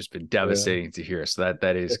 That would have just been devastating to hear. So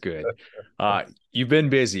that is good. You've been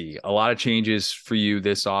busy. A lot of changes for you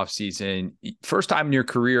this offseason. First time in your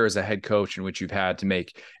career as a head coach in which you've had to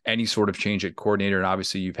make any sort of change at coordinator, and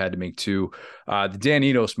obviously you've had to make two. The Dan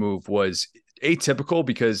Enos move was atypical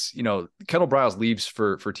because, Kendall Briles leaves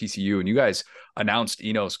for TCU, and you guys announced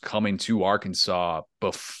Enos coming to Arkansas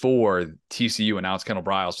before TCU announced Kendall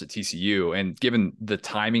Briles to TCU. And given the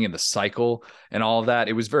timing and the cycle and all of that,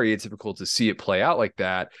 it was very atypical to see it play out like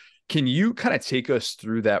that. Can you kind of take us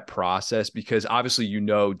through that process? Because obviously,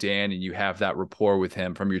 Dan, and you have that rapport with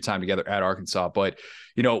him from your time together at Arkansas. But,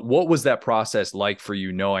 what was that process like for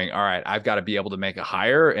you knowing, all right, I've got to be able to make a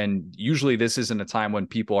hire? And usually this isn't a time when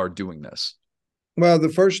people are doing this. Well, the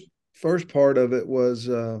first part of it was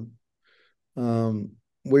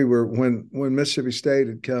we were when Mississippi State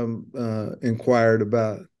had come inquired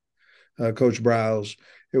about Coach Briles.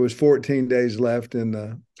 It was 14 days left in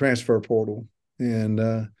the transfer portal, and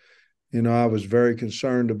I was very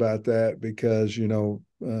concerned about that because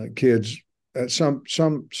kids some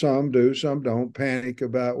do, some don't panic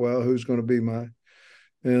about, well, who's going to be my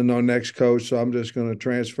next coach, so I'm just going to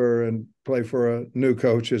transfer and play for a new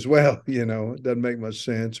coach as well. It doesn't make much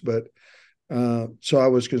sense. But so I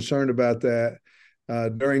was concerned about that.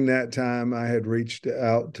 During that time, I had reached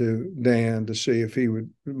out to Dan to see if he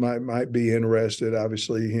might be interested.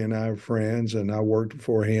 Obviously, he and I are friends, and I worked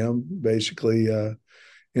for him basically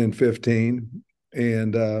in 15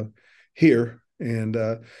 and here. And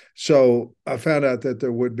so I found out that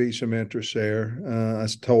there would be some interest there. I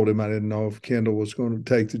told him I didn't know if Kendall was going to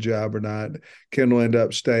take the job or not. Kendall ended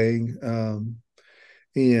up staying. So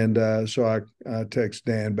I texted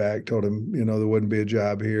Dan back, told him, there wouldn't be a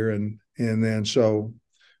job here. And then so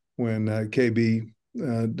when KB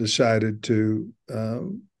decided to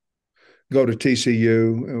go to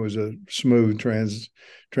TCU, it was a smooth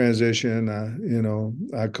transition.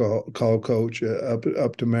 I called Coach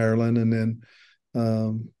up to Maryland, and then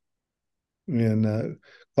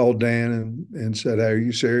called Dan and said, "Hey, are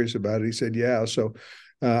you serious about it?" He said, "Yeah." So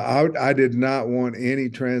I did not want any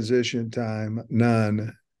transition time,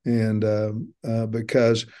 none, and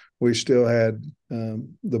because we still had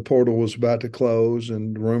the portal was about to close,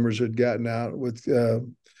 and rumors had gotten out with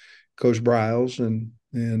Coach Briles, and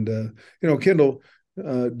Kendall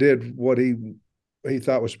did what he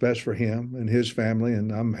thought was best for him and his family,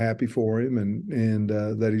 and I'm happy for him, and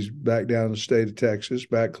that he's back down in the state of Texas,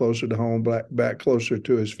 back closer to home, back closer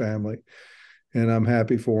to his family, and I'm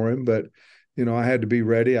happy for him. But I had to be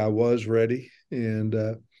ready. I was ready, and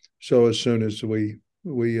so as soon as we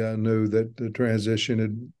knew that the transition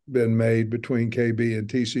had been made between KB and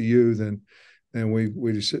TCU, then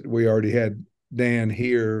we already had Dan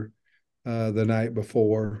here the night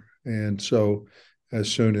before, and so as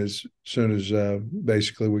soon as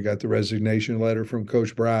basically we got the resignation letter from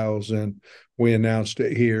Coach Briles, and we announced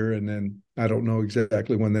it here, and then I don't know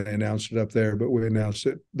exactly when they announced it up there, but we announced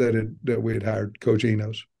that we had hired Coach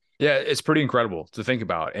Enos. Yeah, it's pretty incredible to think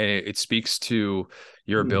about. And it speaks to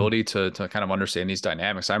your ability to kind of understand these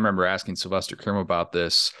dynamics. I remember asking Sylvester Krim about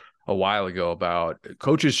this a while ago, about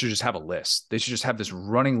coaches should just have a list. They should just have this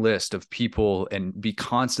running list of people and be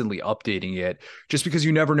constantly updating it, just because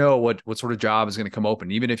you never know what sort of job is going to come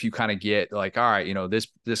open. Even if you kind of get like, all right,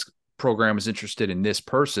 this program is interested in this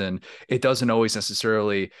person, it doesn't always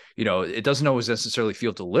necessarily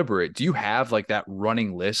feel deliberate. Do you have like that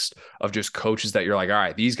running list of just coaches that you're like, all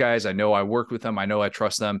right, these guys, I know I worked with them, I know I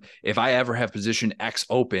trust them. If I ever have position X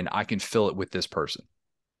open, I can fill it with this person?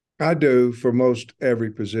 I do for most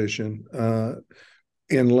every position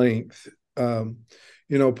in length.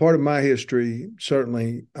 Part of my history,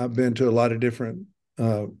 certainly I've been to a lot of different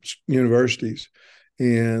universities,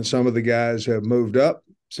 and some of the guys have moved up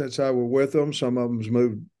since I were with them. Some of them's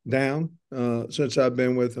moved down since I've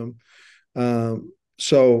been with them.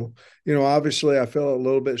 So, obviously I felt a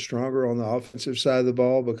little bit stronger on the offensive side of the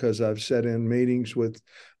ball because I've sat in meetings with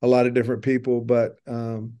a lot of different people. But,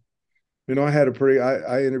 I had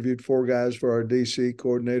I interviewed 4 guys for our DC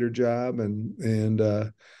coordinator job, and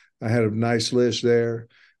I had a nice list there.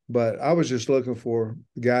 But I was just looking for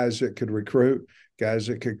guys that could recruit, guys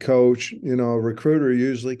that could coach. A recruiter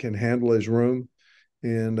usually can handle his room.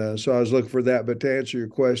 And so I was looking for that. But to answer your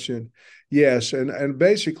question, yes. And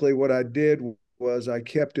basically what I did was I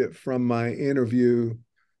kept it from my interview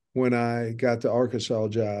when I got the Arkansas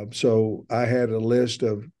job. So I had a list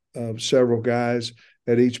of several guys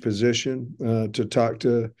at each position to talk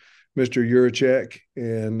to Mr. Yurachek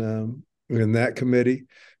and in that committee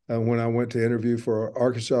when I went to interview for our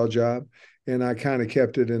Arkansas job. And I kind of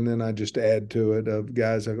kept it, and then I just add to it of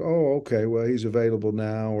guys like, oh, okay, well, he's available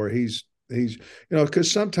now, or he's because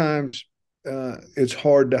sometimes it's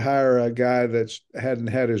hard to hire a guy that's hadn't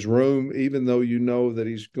had his room, even though that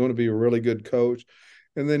he's going to be a really good coach.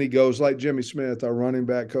 And then he goes like Jimmy Smith, our running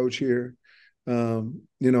back coach here.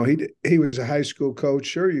 He was a high school coach.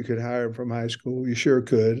 Sure, you could hire him from high school. You sure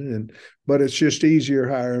could. But it's just easier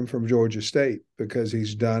hiring from Georgia State because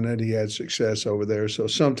he's done it. He had success over there. So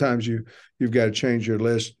sometimes you've got to change your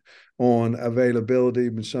list on availability,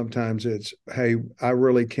 but sometimes it's, hey, I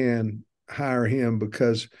really can hire him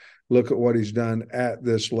because look at what he's done at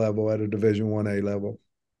this level, at a Division 1A level.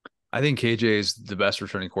 I think KJ is the best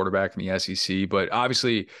returning quarterback in the SEC, but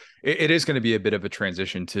obviously it is going to be a bit of a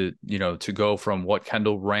transition to go from what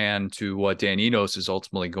Kendall ran to what Dan Enos is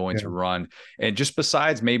ultimately going to run. And just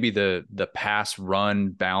besides maybe the pass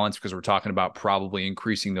run balance, because we're talking about probably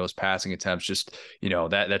increasing those passing attempts, just,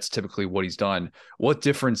 that's typically what he's done. What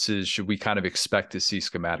differences should we kind of expect to see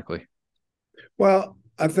schematically? Well,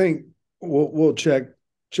 I think we'll check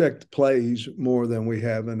the plays more than we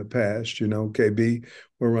have in the past. KB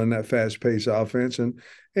will run that fast-paced offense, and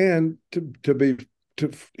in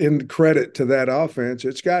credit to that offense,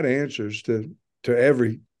 it's got answers to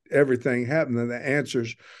everything happening. And the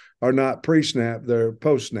answers are not pre-snap; they're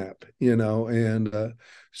post-snap. And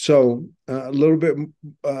so a little bit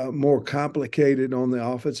more complicated on the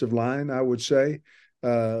offensive line, I would say.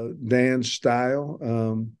 Dan's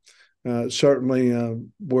style. Certainly,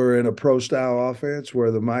 we're in a pro-style offense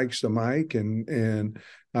where the mic's the mic, and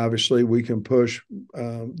obviously we can push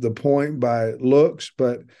the point by looks,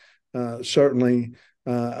 but certainly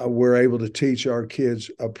we're able to teach our kids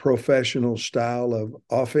a professional style of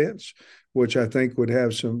offense, which I think would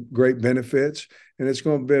have some great benefits, and it's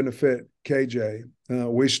going to benefit KJ.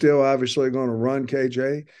 We still obviously are going to run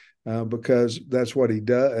KJ because that's what he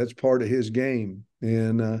does. That's part of his game,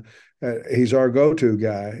 and he's our go-to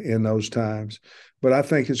guy in those times. But I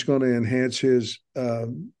think it's going to enhance his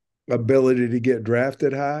ability to get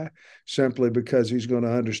drafted high, simply because he's going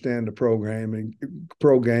to understand the pro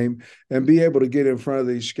game and be able to get in front of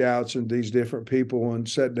these scouts and these different people and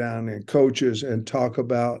sit down and coaches and talk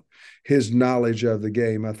about his knowledge of the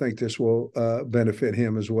game. I think this will benefit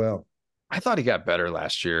him as well. I thought he got better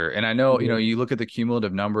last year. And I know, you look at the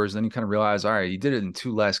cumulative numbers, then you kind of realize, all right, he did it in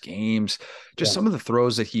 2 less games. Just some of the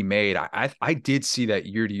throws that he made. I did see that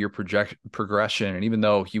year-to-year progression. And even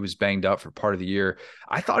though he was banged up for part of the year,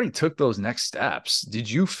 I thought he took those next steps. Did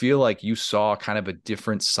you feel like you saw kind of a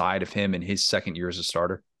different side of him in his second year as a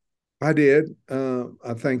starter? I did.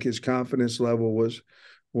 I think his confidence level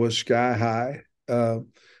was sky high.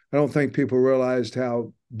 I don't think people realized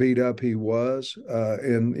how beat up he was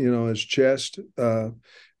in his chest.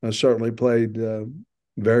 Certainly played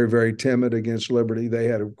very, very timid against Liberty. They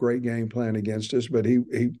had a great game plan against us, but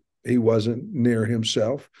he wasn't near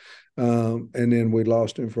himself. And then we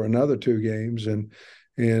lost him for another 2 games,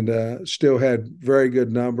 and still had very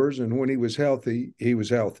good numbers. And when he was healthy, he was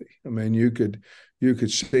healthy. I mean, you could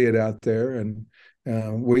see it out there, and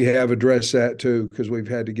we have addressed that too, because we've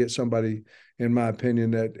had to get somebody, in my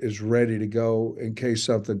opinion, that is ready to go in case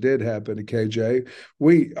something did happen to KJ.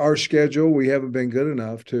 Our schedule, we haven't been good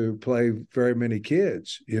enough to play very many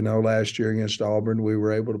kids. Last year against Auburn, we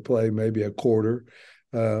were able to play maybe a quarter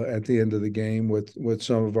at the end of the game with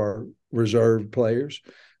some of our reserve players.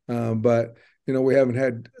 But we haven't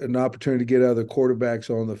had an opportunity to get other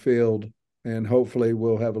quarterbacks on the field, and hopefully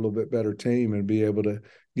we'll have a little bit better team and be able to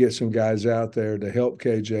get some guys out there to help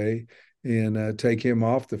KJ and take him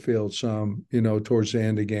off the field some, towards the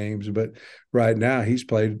end of games. But right now he's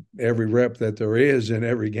played every rep that there is in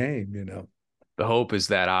every game. The hope is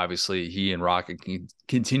that obviously he and Rocket can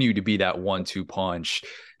continue to be that 1-2 punch,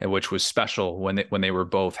 and which was special when they were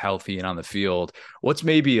both healthy and on the field. What's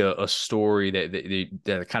maybe a story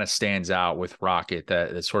that kind of stands out with Rocket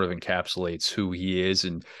that sort of encapsulates who he is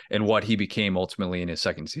and what he became ultimately in his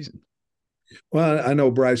second season? Well, I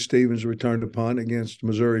know Bryce Stevens returned a punt against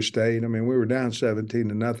Missouri State. I mean, we were down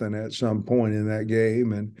 17-0 at some point in that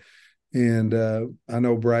game, and I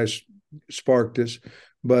know Bryce sparked us.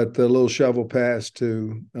 But the little shovel pass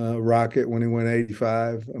to Rocket when he went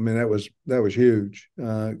 85, I mean, that was huge.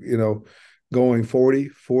 Going 40,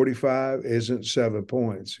 45 isn't 7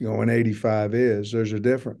 points. Going 85 is. There's a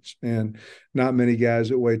difference. And not many guys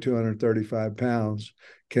that weigh 235 pounds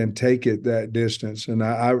can take it that distance. And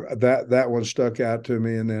that one stuck out to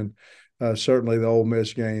me. And then certainly the Ole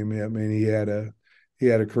Miss game, I mean, he had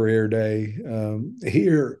a career day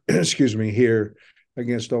here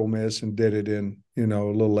against Ole Miss, and did it in, a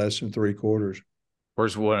little less than 3 quarters.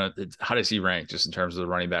 How does he rank just in terms of the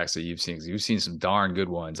running backs that you've seen? 'Cause you've seen some darn good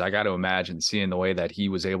ones. I got to imagine seeing the way that he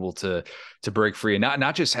was able to break free and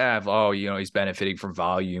not just have, he's benefiting from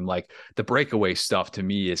volume. Like the breakaway stuff to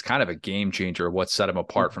me is kind of a game changer of what set him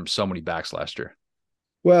apart from so many backs last year.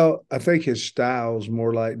 Well, I think his style's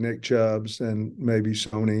more like Nick Chubb's than maybe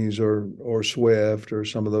Sony's or Swift or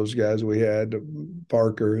some of those guys we had,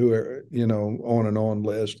 Parker, who are, on and on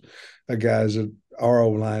list of guys that our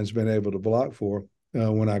O-line's been able to block for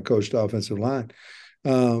when I coached offensive line.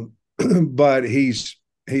 But he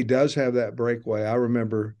does have that breakaway. I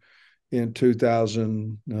remember in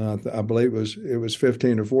 2000, I believe it was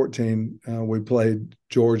 15 or 14, we played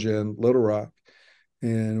Georgia and Little Rock,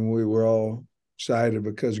 and we were all excited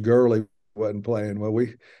because Gurley wasn't playing. Well,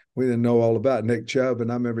 we didn't know all about Nick Chubb,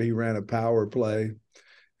 and I remember he ran a power play,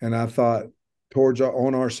 and I thought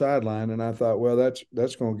on our sideline, and I thought, well,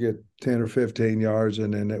 that's going to get 10 or 15 yards,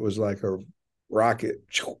 and then it was like a rocket,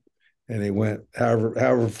 and he went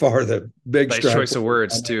however far the big nice strike. Choice of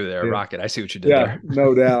words too there, yeah. Rocket. I see what you did there.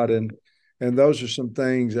 No doubt, and those are some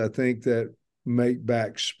things I think that make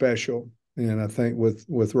back special, and I think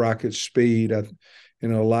with Rocket's speed, a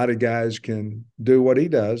lot of guys can do what he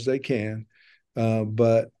does. They can,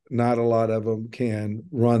 but not a lot of them can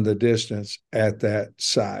run the distance at that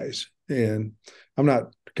size. And I'm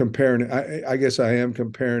not comparing. I guess I am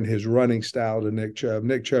comparing his running style to Nick Chubb.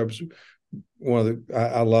 Nick Chubb's one of the.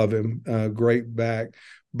 I love him. Great back,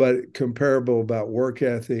 but comparable about work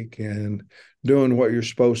ethic and doing what you're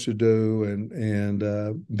supposed to do,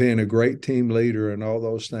 and being a great team leader and all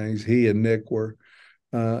those things. He and Nick were.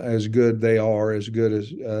 As good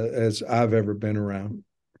as I've ever been around.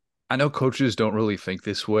 I know coaches don't really think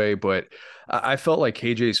this way, but I felt like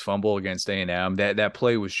KJ's fumble against A&M, that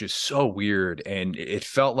play was just so weird, and it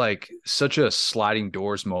felt like such a sliding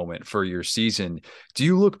doors moment for your season. Do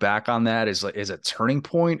you look back on that as a turning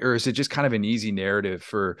point, or is it just kind of an easy narrative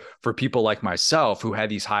for people like myself who had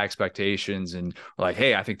these high expectations and like,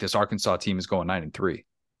 hey, I think this Arkansas team is going 9-3?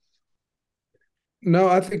 No,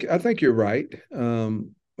 I think you're right.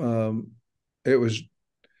 it was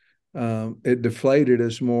it deflated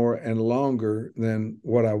us more and longer than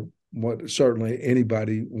what certainly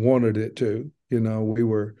anybody wanted it to. We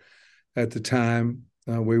were at the time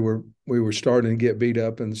we were starting to get beat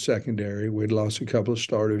up in the secondary. We'd lost a couple of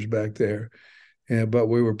starters back there, but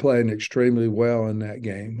we were playing extremely well in that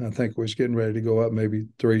game. I think we was getting ready to go up maybe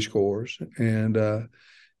 3 scores, and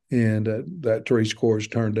that 3 scores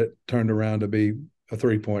turned around to be a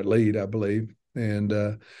 3-point lead, I believe,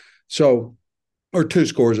 and so or 2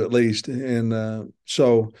 scores at least, and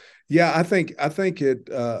so yeah, I think it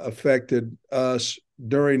affected us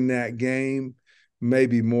during that game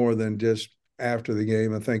maybe more than just after the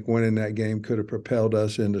game. I think winning that game could have propelled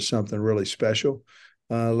us into something really special.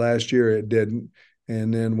 Last year it didn't,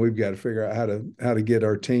 and then we've got to figure out how to get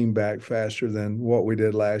our team back faster than what we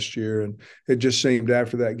did last year. And it just seemed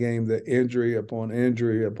after that game that injury upon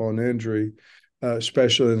injury upon injury,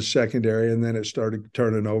 especially in the secondary, and then it started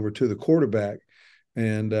turning over to the quarterback.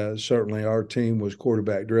 And certainly our team was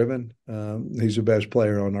quarterback driven. He's the best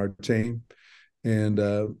player on our team, and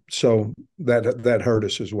so that hurt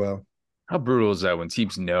us as well. How brutal is that when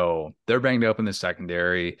teams know they're banged up in the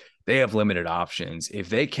secondary, they have limited options. If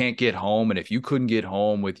they can't get home, and if you couldn't get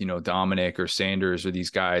home with, Dominic or Sanders or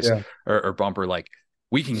these guys, Yeah. or Bumper, like,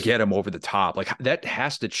 we can get them over the top. Like, that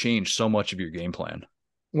has to change so much of your game plan.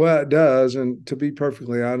 Well, it does. And to be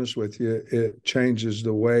perfectly honest with you, it changes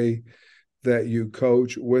the way that you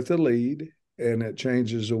coach with a lead, and it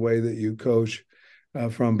changes the way that you coach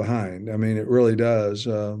from behind. I mean, it really does.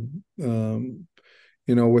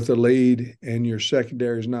 With a lead and your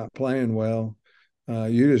secondary is not playing well,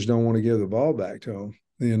 you just don't want to give the ball back to them,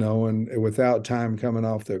 and without time coming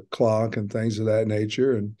off the clock and things of that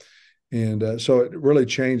nature. And so it really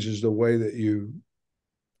changes the way that you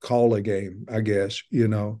call a game, I guess. We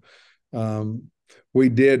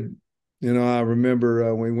did, I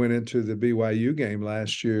remember we went into the BYU game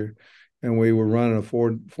last year, and we were running a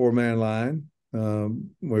four-man line.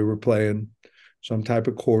 We were playing some type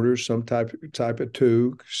of quarters, some type of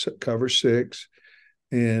 2, cover 6,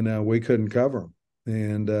 and we couldn't cover them.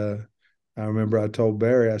 And I remember I told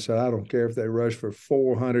Barry, I said, I don't care if they rush for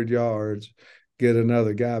 400 yards, get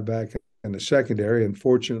another guy back in the secondary. And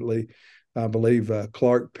fortunately, I believe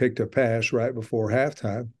Clark picked a pass right before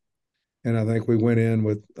halftime. And I think we went in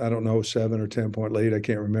with, I don't know, 7 or 10 point lead. I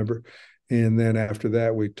can't remember. And then after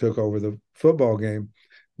that, we took over the football game.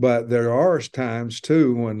 But there are times,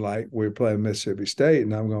 too, when, like, we're playing Mississippi State,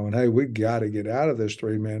 and I'm going, hey, we got to get out of this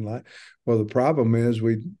 3-man line. Well, the problem is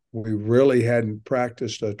we really hadn't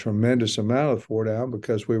practiced a tremendous amount of 4 down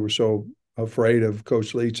because we were so afraid of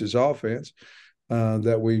Coach Leach's offense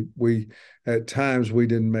that we at times we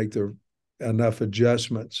didn't make enough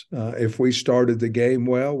adjustments. If we started the game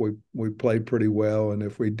well, we played pretty well, and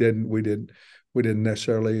if we didn't, we didn't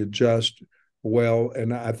necessarily adjust well.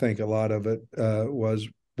 And I think a lot of it was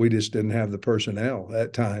we just didn't have the personnel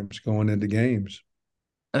at times going into games.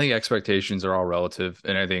 I think expectations are all relative.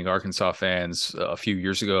 And I think Arkansas fans a few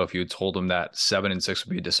years ago, if you had told them that 7-6 would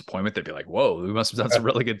be a disappointment, they'd be like, whoa, we must have done some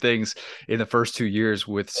really good things in the first 2 years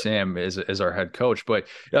with Sam as our head coach. But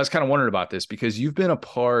I was kind of wondering about this because you've been a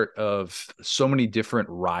part of so many different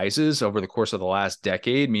rises over the course of the last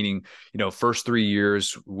decade, meaning, first 3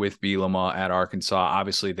 years with Bielema at Arkansas,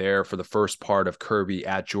 obviously there for the first part of Kirby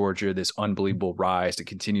at Georgia, this unbelievable rise to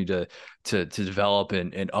continue to develop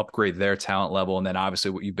and upgrade their talent level. And then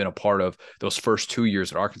obviously what you've been a part of those first 2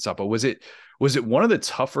 years at Arkansas. But was it one of the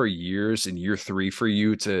tougher years in year 3 for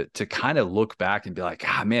you to kind of look back and be like,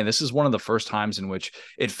 man, this is one of the first times in which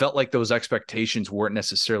it felt like those expectations weren't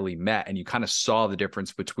necessarily met. And you kind of saw the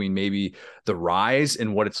difference between maybe the rise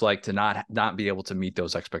and what it's like to not be able to meet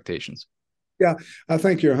those expectations. Yeah, I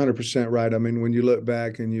think you're 100% right. I mean, when you look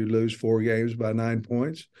back and you lose 4 games by 9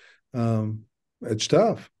 points, it's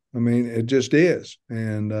tough. I mean, it just is.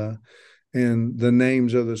 And the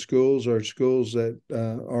names of the schools are schools that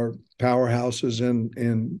are powerhouses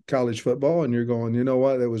in college football. And you're going, you know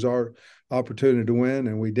what? It was our opportunity to win,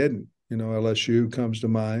 and we didn't. LSU comes to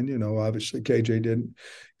mind. Obviously KJ didn't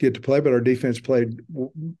get to play, but our defense played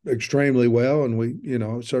extremely well, and we,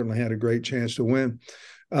 certainly had a great chance to win.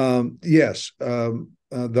 Yes,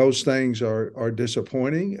 those things are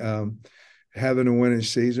disappointing. Having a winning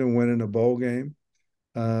season, winning a bowl game,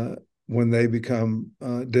 when they become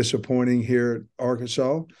disappointing here at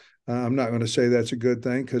Arkansas, I'm not going to say that's a good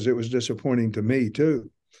thing because it was disappointing to me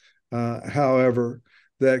too. However,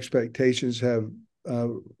 the expectations have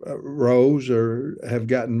rose or have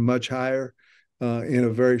gotten much higher in a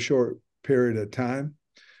very short period of time.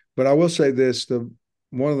 But I will say this,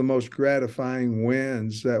 one of the most gratifying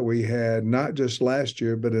wins that we had, not just last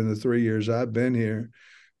year, but in the 3 years I've been here,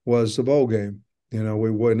 was the bowl game. You know,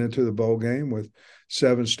 we went into the bowl game with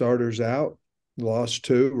 7 starters out, lost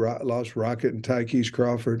 2, lost Rocket and Tykees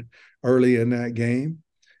Crawford early in that game.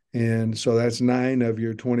 And so that's 9 of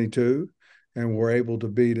your 22. And we're able to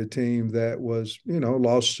beat a team that was, you know,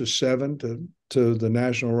 lost to 7 to the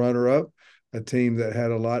national runner-up, a team that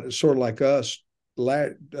had a lot, sort of like us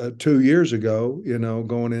 2 years ago, you know,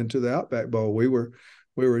 going into the Outback Bowl. We were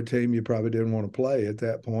a team you probably didn't want to play at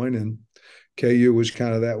that point, and KU was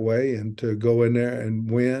kind of that way. And to go in there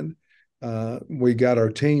and win, we got our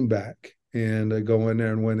team back and go in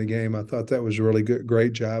there and win the game. I thought that was a really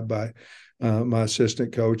great job by my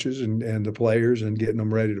assistant coaches and the players and getting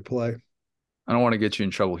them ready to play. I don't want to get you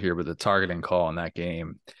in trouble here, but the targeting call in that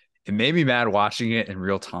game, it made me mad watching it in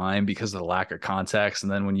real time because of the lack of context.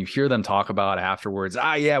 And then when you hear them talk about it afterwards,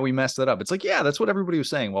 yeah, we messed it up. It's like, yeah, that's what everybody was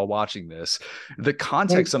saying while watching this. The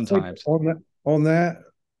context sometimes. On that,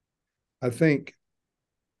 I think,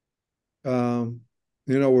 you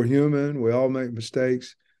know, we're human. We all make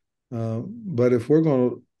mistakes. But if we're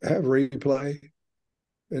going to have replay,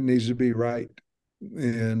 it needs to be right.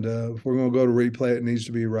 And if we're going to go to replay, it needs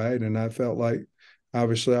to be right. And I felt like,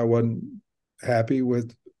 obviously, I wasn't happy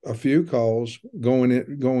with a few calls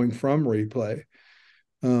going from replay.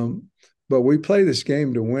 But we play this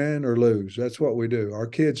game to win or lose. That's what we do. Our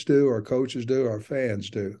kids do, our coaches do, our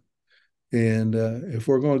fans do. And if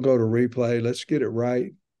we're going to go to replay, let's get it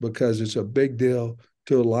right, because it's a big deal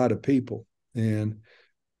to a lot of people. And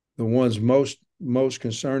the ones most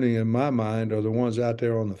concerning in my mind are the ones out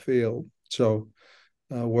there on the field. So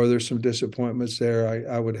were there some disappointments there?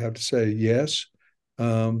 I would have to say yes.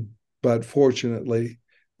 But fortunately,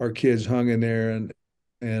 our kids hung in there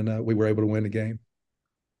and we were able to win the game.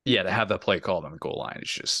 Yeah, to have that play called on the goal line is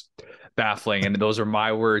just baffling. And those are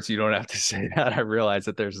my words. You don't have to say that. I realize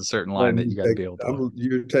that there's a certain line that you got to be able to.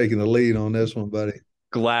 You're taking the lead on this one, buddy.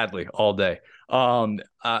 Gladly, all day.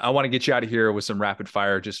 I want to get you out of here with some rapid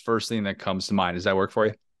fire. Just first thing that comes to mind. Does that work for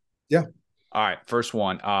you? Yeah. All right. First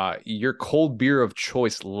one. Your cold beer of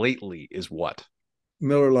choice lately is what?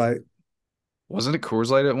 Miller Lite. Wasn't it Coors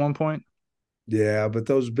Light at one point? Yeah, but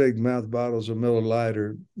those big mouth bottles of Miller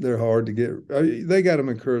Lite they're hard to get. They got them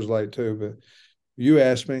in Coors Light too, but you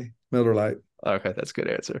asked me, Miller Lite. Okay, that's a good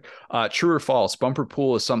answer. True or false? Bumper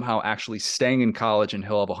Pool is somehow actually staying in college and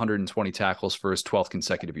he'll have 120 tackles for his 12th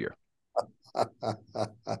consecutive year.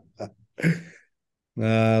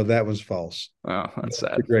 That was false. Oh, that's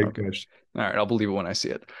sad. A great question. All right, I'll believe it when I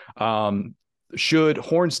see it. Should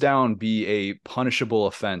horns down be a punishable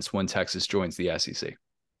offense when Texas joins the SEC?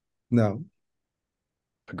 No.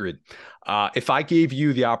 Agreed. If I gave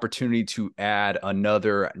you the opportunity to add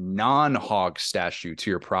another non-hog statue to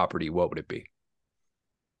your property, what would it be?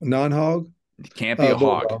 Non-hog? It can't be a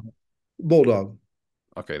hog. Bulldog.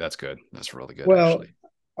 Okay, that's good. That's really good, well, actually.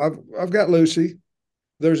 I've got Lucy.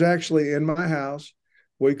 There's actually in my house,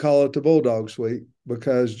 we call it the Bulldog Suite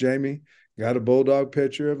because Jamie got a bulldog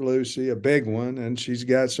picture of Lucy, a big one, and she's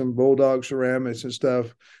got some bulldog ceramics and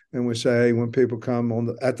stuff. And we say, hey, when people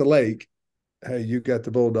come at the lake, hey, you got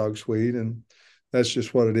the Bulldog Suite, and that's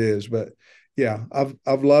just what it is. But yeah,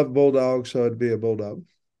 I've loved bulldogs, so it'd be a bulldog.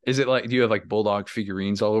 Is it like, do you have like bulldog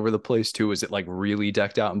figurines all over the place too? Is it like really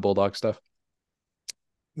decked out in bulldog stuff?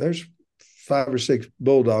 There's 5 or 6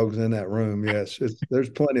 bulldogs in that room. Yes, there's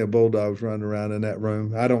plenty of bulldogs running around in that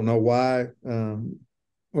room. I don't know why.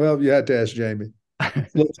 Well, you have to ask Jamie.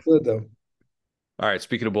 Looks good though. All right.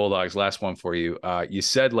 Speaking of bulldogs, last one for you. You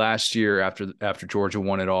said last year after Georgia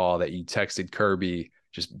won it all that you texted Kirby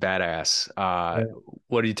just badass. Yeah.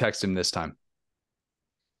 What did you text him this time?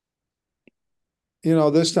 You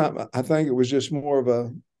know, this time I think it was just more of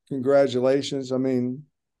a congratulations. I mean,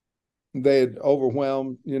 they had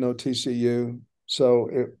overwhelmed, TCU. So,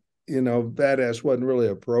 badass wasn't really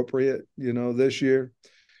appropriate, this year.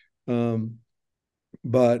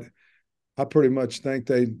 But I pretty much think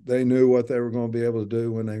they knew what they were going to be able to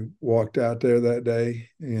do when they walked out there that day.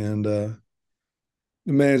 And the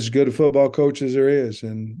man's as good a football coach as there is.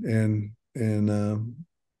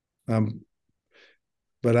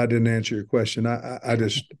 But I didn't answer your question.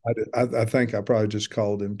 I think I probably just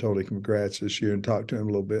called him, told him congrats this year and talked to him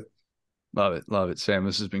a little bit. Love it. Love it. Sam,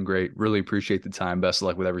 this has been great. Really appreciate the time. Best of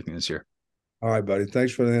luck with everything this year. All right, buddy.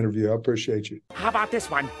 Thanks for the interview. I appreciate you. How about this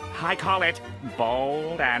one? I call it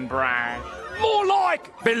bold and brash. More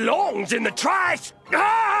like belongs in the trash.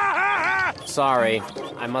 Sorry,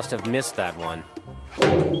 I must have missed that one.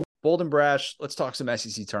 Bold and brash. Let's talk some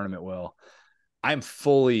SEC tournament, Will. I'm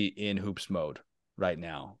fully in hoops mode right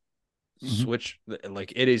now. Mm-hmm. Switch,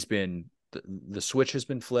 like it has been, the switch has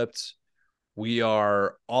been flipped. We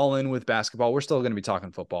are all in with basketball. We're still going to be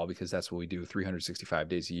talking football because that's what we do 365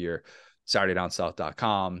 days a year.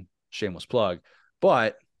 SaturdayDownSouth.com, shameless plug.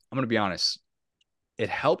 But I'm going to be honest. It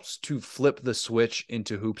helps to flip the switch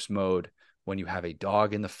into hoops mode when you have a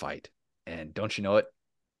dog in the fight. And don't you know it?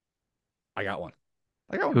 I got one.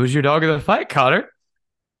 Who's your dog in the fight, Connor?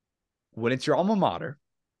 When it's your alma mater,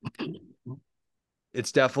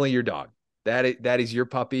 it's definitely your dog. That is your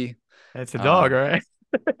puppy. That's a dog, right?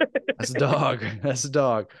 That's a dog. That's a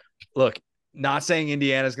dog. Look, not saying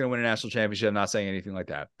Indiana's going to win a national championship. I'm not saying anything like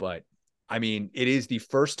that. But, I mean, it is the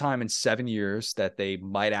first time in 7 years that they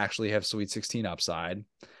might actually have Sweet 16 upside.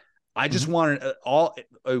 I just want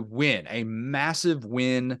a win, a massive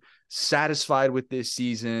win, satisfied with this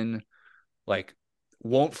season, like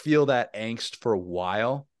won't feel that angst for a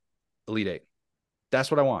while. Elite Eight. That's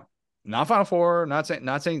what I want. Not Final Four, not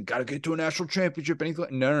saying got to get to a national championship, anything.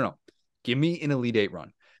 No. Give me an Elite Eight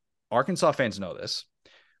run. Arkansas fans know this.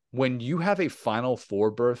 When you have a Final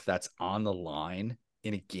Four berth that's on the line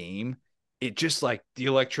in a game, it just like the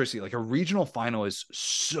electricity, like a regional final is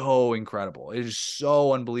so incredible. It is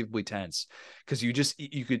so unbelievably tense because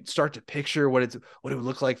you could start to picture what it would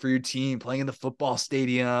look like for your team playing in the football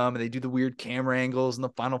stadium, and they do the weird camera angles in the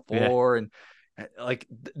Final Four. And like,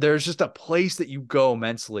 there's just a place that you go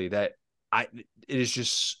mentally that it is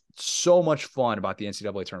just so much fun about the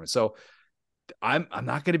NCAA tournament. So I'm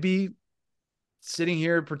not going to be sitting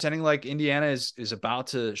here pretending like Indiana is about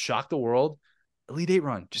to shock the world. Elite Eight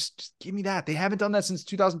run. Just give me that. They haven't done that since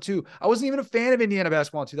 2002. I wasn't even a fan of Indiana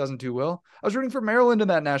basketball in 2002, Will. I was rooting for Maryland in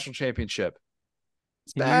that national championship.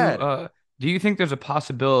 It's bad. Do you think there's a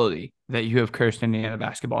possibility that you have cursed Indiana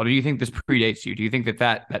basketball? Do you think this predates you? Do you think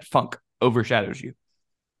that funk overshadows you?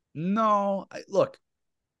 No. Look.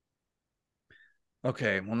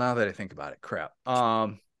 Okay, well, now that I think about it, crap.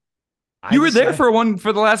 You were there for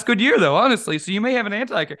the last good year, though, honestly. So you may have an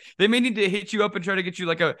anti-care. They may need to hit you up and try to get you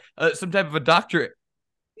like some type of a doctorate.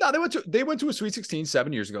 No, they went to a Sweet 16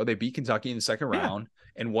 7 years ago. They beat Kentucky in the second round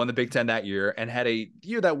and won the Big Ten that year, and had a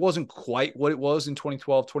year that wasn't quite what it was in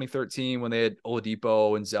 2012, 2013 when they had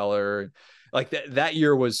Oladipo and Zeller. Like that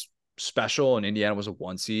year was special, and Indiana was a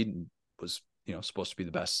 1 seed and was supposed to be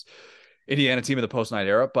the best Indiana team of the post-night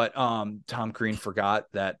era, but Tom Crean forgot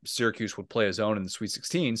that Syracuse would play his own in the Sweet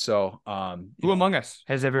 16. So who among us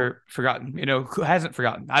has ever forgotten? Who hasn't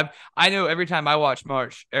forgotten? I know every time I watch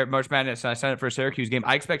March Madness and I sign up for a Syracuse game,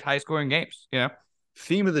 I expect high-scoring games.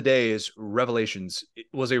 Theme of the day is revelations. It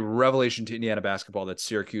was a revelation to Indiana basketball that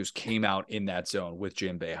Syracuse came out in that zone with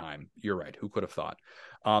Jim Boeheim. You're right. Who could have thought?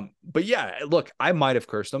 But yeah, look, I might have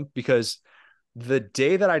cursed them because the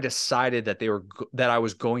day that I decided that I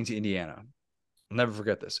was going to Indiana, I'll never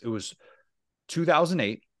forget this. It was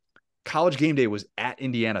 2008. College game day was at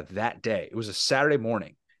Indiana that day. It was a Saturday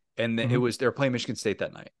morning, and they were playing Michigan State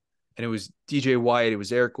that night. And it was DJ White, it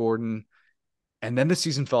was Eric Gordon, and then the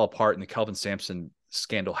season fell apart, and the Kelvin Sampson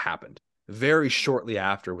scandal happened very shortly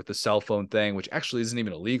after with the cell phone thing, which actually isn't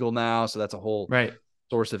even illegal now. So that's a whole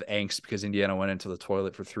source of angst because Indiana went into the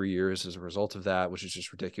toilet for 3 years as a result of that, which is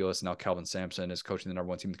just ridiculous. Now Kelvin Sampson is coaching the number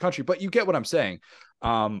 1 team in the country, but you get what I'm saying.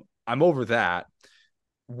 I'm over that.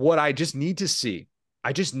 What I just need to see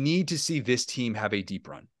this team have a deep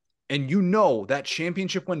run. And that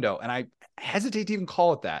championship window, and I hesitate to even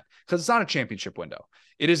call it that because it's not a championship window.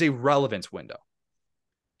 It is a relevance window.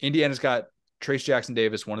 Indiana's got Trace Jackson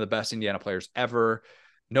Davis, one of the best Indiana players ever.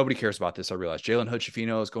 Nobody cares about this. I realize Jalen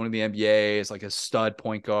Hood-Schifino is going to the NBA. Is like a stud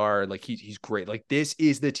point guard. Like he's great. Like this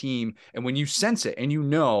is the team. And when you sense it and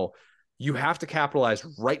you have to capitalize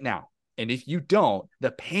right now. And if you don't,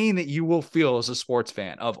 the pain that you will feel as a sports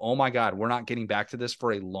fan of, oh my God, we're not getting back to this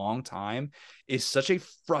for a long time is such a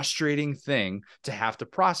frustrating thing to have to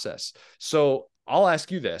process. So I'll ask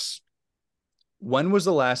you this. When was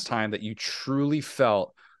the last time that you truly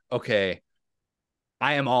felt, okay,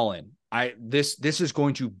 I am all in? This is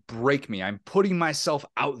going to break me. I'm putting myself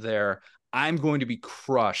out there. I'm going to be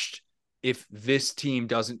crushed if this team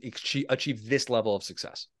doesn't achieve this level of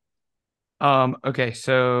success. Okay,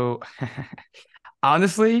 so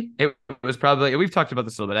honestly, it was probably, we've talked about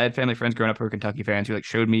this a little bit. I had family friends growing up who were Kentucky fans who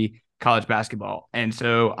showed me college basketball. And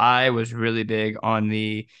so I was really big on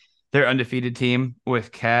their undefeated team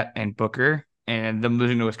with Cat and Booker. And them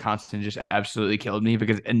losing to Wisconsin just absolutely killed me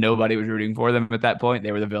because nobody was rooting for them at that point.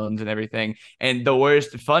 They were the villains and everything. And the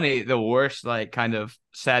worst like kind of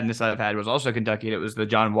sadness I've had was also Kentucky. And it was the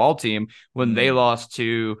John Wall team when they lost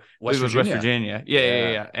to West West Virginia.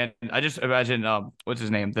 Yeah. And I just imagine, what's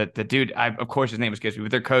his name? The dude, of course his name escapes me,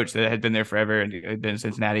 but their coach that had been there forever and had been in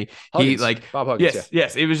Cincinnati. Huggins. Bob Huggins.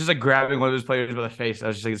 Yes. It was just like grabbing one of those players by the face. I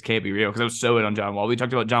was just like, this can't be real, because I was so in on John Wall. We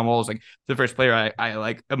talked about John Wall as like the first player I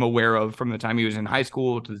like am aware of from the time he was in high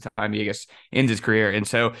school to the time he, I guess, ends his career. And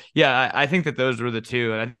so, yeah, I think that those were the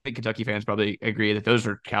two. And I think Kentucky fans probably agree that those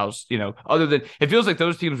are Cal's, other than it feels like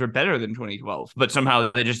those teams were better than 2012, but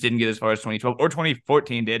somehow they just didn't get as far as 2012 or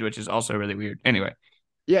 2014 did, which is also really weird. Anyway.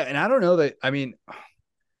 Yeah. And I don't know that,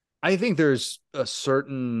 I think there's a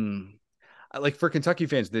certain, like for Kentucky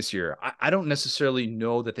fans this year, I don't necessarily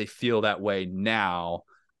know that they feel that way now.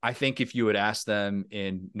 I think if you had asked them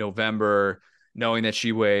in November, knowing that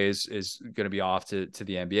Sheway is going to be off to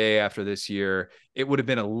the NBA after this year, it would have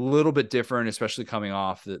been a little bit different, especially coming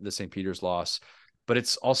off the St. Peter's loss. But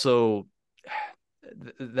it's also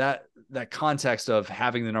that context of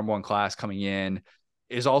having the number one class coming in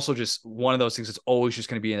is also just one of those things that's always just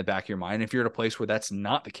going to be in the back of your mind. And if you're at a place where that's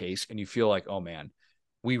not the case and you feel like, oh man,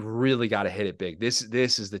 we really got to hit it big. This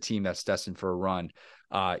is the team that's destined for a run.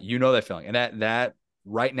 That feeling. And that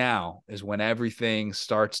right now is when everything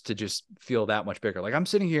starts to just feel that much bigger. Like I'm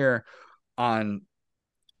sitting here on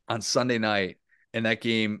Sunday night, and that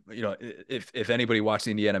game, if anybody watched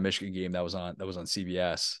the Indiana Michigan game that was on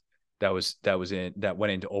CBS, that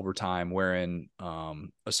went into overtime, wherein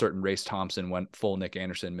a certain Race Thompson went full Nick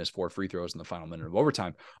Anderson, missed 4 free throws in the final minute of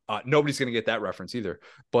overtime. Nobody's going to get that reference either.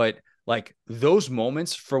 But like those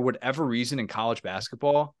moments, for whatever reason in college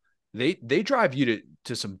basketball, they drive you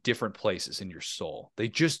to some different places in your soul. They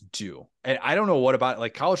just do. And I don't know what about it.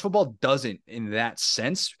 Like college football doesn't in that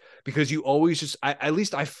sense, because you always just, at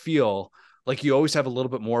least I feel like you always have a little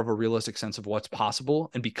bit more of a realistic sense of what's possible.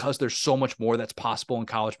 And because there's so much more that's possible in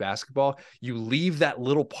college basketball, you leave that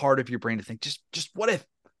little part of your brain to think, just what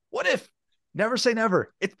if, never say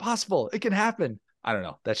never. It's possible. It can happen. I don't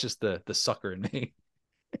know. That's just the sucker in me.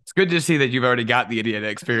 It's good to see that you've already got the Indiana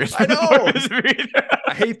experience. I know.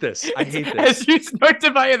 I hate this. As you start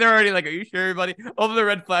to buy it, they're already like, are you sure, buddy? All of the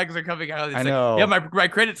red flags are coming out. It's I know. Yeah, my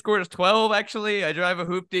credit score is 12, actually. I drive a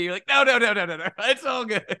hoopty. You're like, no. It's all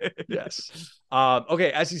good. Yes.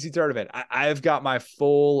 Okay, SEC tournament. I've got my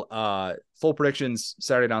full predictions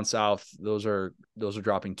Saturday down south. Those are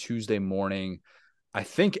dropping Tuesday morning. I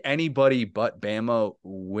think anybody but Bama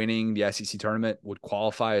winning the SEC tournament would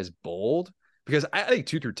qualify as bold, because I think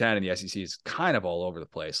 2 through 10 in the SEC is kind of all over the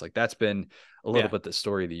place. Like that's been a little bit the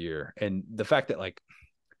story of the year. And the fact that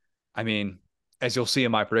as you'll see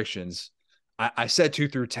in my predictions, I said 2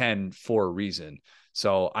 through 10 for a reason.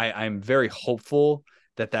 So I'm very hopeful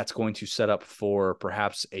that that's going to set up for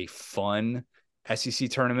perhaps a fun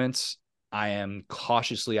SEC tournament. I am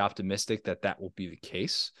cautiously optimistic that will be the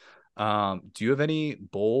case. Do you have any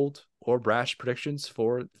bold or brash predictions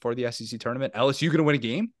for the SEC tournament? LSU going to win a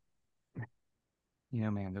game?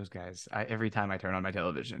 Man, those guys, every time I turn on my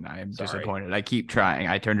television, I am disappointed. I keep trying.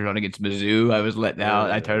 I turned it on against Mizzou. I was let down.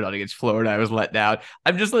 I turned it on against Florida. I was let down.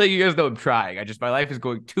 I'm just letting you guys know I'm trying. My life is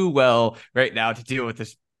going too well right now to deal with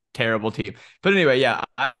this terrible team. But anyway, yeah,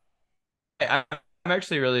 I'm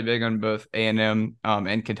actually really big on both A&M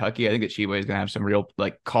and Kentucky. I think that Sheway is going to have some real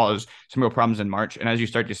cause some real problems in March. And as you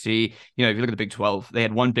start to see, if you look at the Big 12, they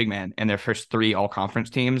had one big man in their first 3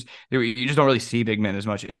 all-conference teams. You just don't really see big men as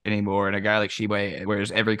much anymore. And a guy like Sheway,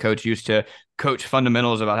 whereas every coach used to coach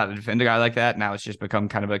fundamentals about how to defend a guy like that, now it's just become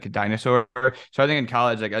kind of like a dinosaur. So I think in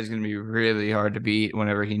college, that guy's going to be really hard to beat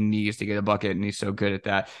whenever he needs to get a bucket, and he's so good at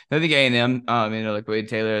that. And I think A&M, like Wade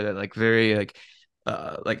Taylor, that very like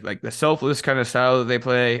the selfless kind of style that they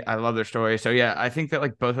play. I love their story. So yeah, I think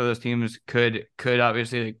that both of those teams could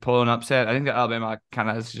obviously pull an upset. I think that Alabama kind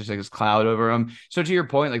of has just this cloud over them. So to your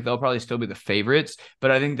point, they'll probably still be the favorites,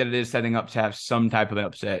 but I think that it is setting up to have some type of an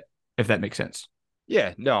upset, if that makes sense.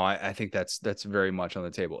 Yeah, no, I think that's very much on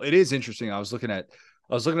the table. It is interesting. I was looking at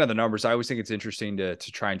the numbers. I always think it's interesting to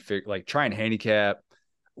try and try and handicap.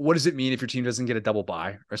 What does it mean if your team doesn't get a double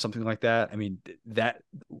bye or something like that? I mean, that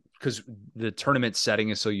because the tournament setting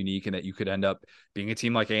is so unique, and that you could end up being a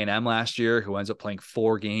team like A&M last year, who ends up playing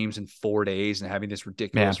 4 games in 4 days and having this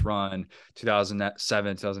ridiculous run.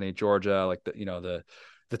 2007, 2008 Georgia,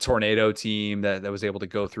 the tornado team that was able to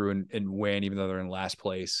go through and win, even though they're in last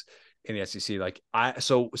place in the SEC.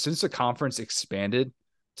 So since the conference expanded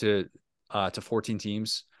to 14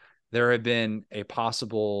 teams, there have been a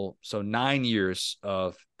possible 9 years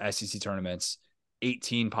of SEC tournaments,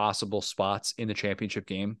 18 possible spots in the championship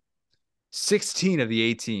game. 16 of the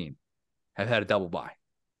 18 have had a double bye.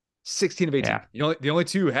 16 of 18. Yeah. The only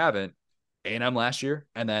 2 haven't. A&M last year,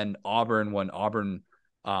 and then Auburn, when Auburn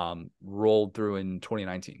rolled through in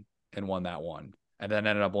 2019 and won that one, and then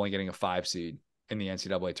ended up only getting a 5 seed in the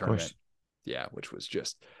NCAA tournament. Yeah, which was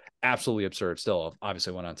just absolutely absurd. Still,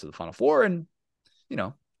 obviously went on to the Final Four and,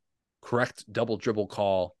 correct double dribble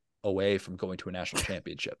call away from going to a national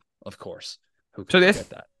championship, of course. Who could forget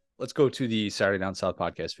that? Let's go to the Saturday Down South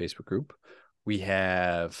Podcast Facebook group. We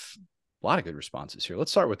have a lot of good responses here.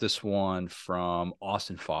 Let's start with this one from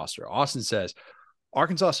Austin Foster. Austin says,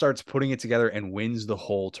 Arkansas starts putting it together and wins the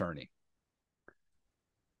whole tourney.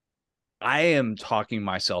 I am talking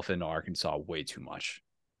myself into Arkansas way too much.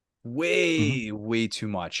 Way too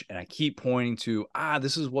much. And I keep pointing to,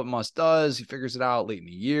 this is what Muss does. He figures it out late in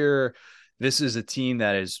the year. This is a team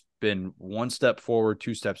that has been 1 step forward,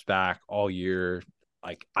 2 steps back all year.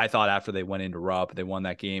 Like, I thought after they went into Rupp, they won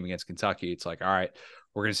that game against Kentucky. It's like, all right,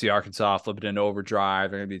 we're going to see Arkansas flip it into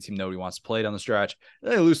overdrive. They're going to be a team nobody wants to play down the stretch.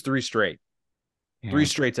 And they lose 3 straight. Yeah. 3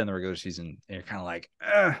 straight in the regular season. And you're kind of like,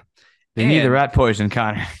 They need the rat poison,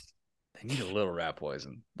 Connor. They need a little rat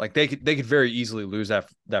poison. Like, they could very easily lose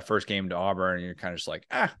that first game to Auburn, and you're kind of just like,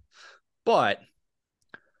 But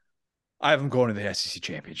I have them going to the SEC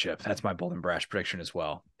championship. That's my bold and brash prediction as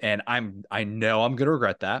well. And I know I'm going to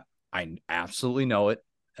regret that. I absolutely know it.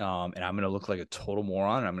 And I'm going to look like a total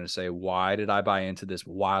moron. And I'm going to say, why did I buy into this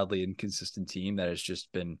wildly inconsistent team that has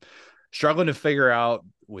just been struggling to figure out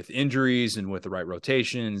with injuries and with the right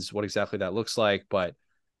rotations, what exactly that looks like. But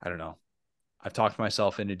I don't know. I've talked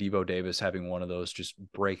myself into Devo Davis having one of those just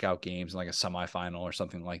breakout games in like a semifinal or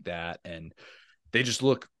something like that. And they just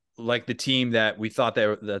look like the team that we thought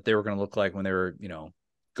that they were going to look like when they were,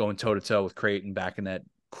 going toe to toe with Creighton back in that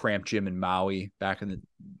cramped gym in Maui back in the,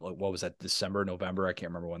 what was that, December, November? I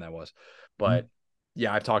can't remember when that was. But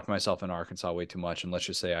yeah, I've talked myself in Arkansas way too much. And let's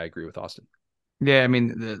just say I agree with Austin. Yeah, I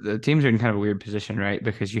mean, the teams are in kind of a weird position, right?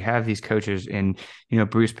 Because you have these coaches in,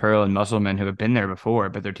 Bruce Pearl and Musselman who have been there before,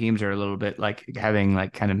 but their teams are a little bit like having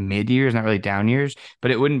like kind of mid years, not really down years. But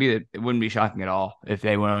it wouldn't be shocking at all if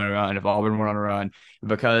they went on a run, if Auburn went on a run,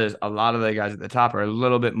 because a lot of the guys at the top are a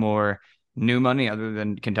little bit more new money other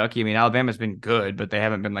than Kentucky. I mean, Alabama's been good, but they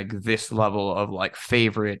haven't been like this level of like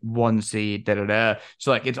favorite 1 seed,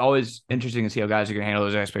 So like, it's always interesting to see how guys are going to handle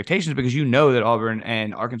those expectations, because that Auburn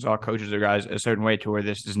and Arkansas coaches their guys a certain way to where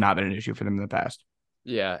this has not been an issue for them in the past.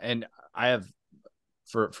 Yeah. And I have,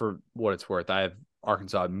 for what it's worth, I have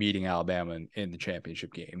Arkansas meeting Alabama in the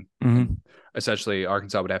championship game. Essentially,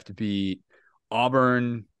 Arkansas would have to beat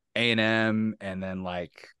Auburn, A&M, and then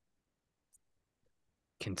like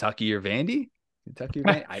Kentucky or Vandy.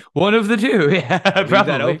 One of the two. Yeah,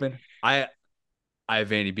 probably. That open. I have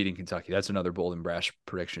Vandy beating Kentucky. That's another bold and brash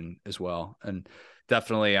prediction as well. And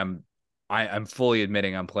definitely I'm fully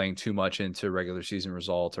admitting I'm playing too much into regular season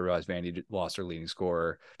results. I realize Vandy lost their leading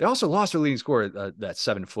scorer. They also lost their leading scorer, that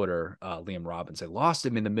 7-footer, Liam Robbins. They lost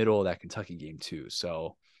him in the middle of that Kentucky game too.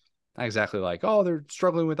 So not exactly like, they're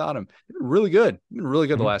struggling without him. They've been really good.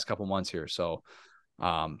 The last couple months here. So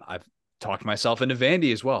I've talked myself into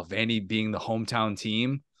Vandy as well. Vandy being the hometown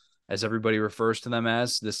team, as everybody refers to them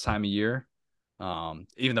as this time of year.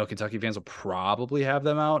 Even though Kentucky fans will probably have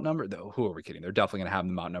them outnumbered. Who are we kidding? They're definitely going to have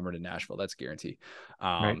them outnumbered in Nashville. That's a guarantee.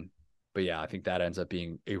 Right. But yeah, I think that ends up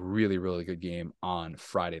being a really, really good game on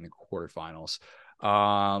Friday in the quarterfinals.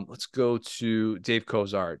 Let's go to Dave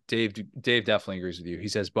Kozart. Dave definitely agrees with you. He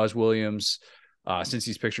says Buzz Williams, since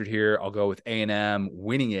he's pictured here, I'll go with A&M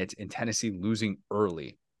winning it and Tennessee losing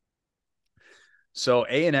early. So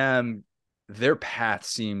A&M, their path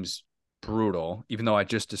seems brutal, even though I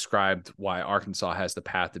just described why Arkansas has the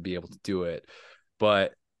path to be able to do it.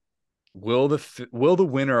 But will the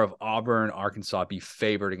winner of Auburn, Arkansas be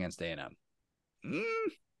favored against A&M?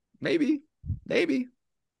 Maybe.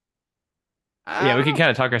 Yeah, we can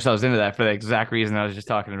kind of talk ourselves into that for the exact reason I was just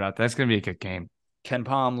talking about. That's going to be a good game. Ken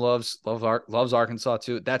Palm loves Arkansas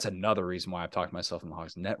too. That's another reason why I've talked myself in the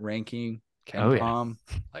Hogs net ranking. Ken Palm,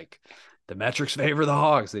 like, the metrics favor the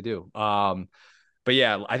Hogs. They do. But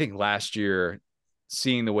yeah, I think last year,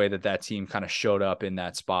 seeing the way that team kind of showed up in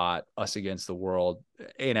that spot, us against the world,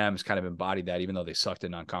 A&M's kind of embodied that. Even though they sucked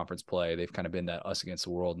in non-conference play, they've kind of been that us against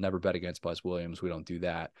the world. Never bet against Buzz Williams. We don't do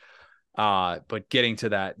that. But getting to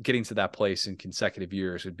that place in consecutive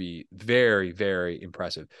years would be very, very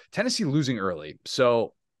impressive. Tennessee losing early.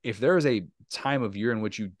 So if there is a time of year in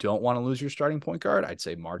which you don't want to lose your starting point guard, I'd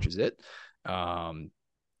say March is it.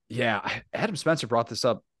 Yeah, Adam Spencer brought this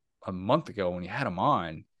up a month ago when he had him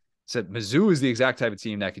on. Said Mizzou is the exact type of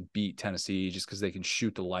team that could beat Tennessee just because they can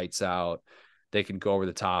shoot the lights out. They can go over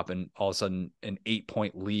the top, and all of a sudden an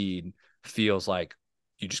 8-point lead feels like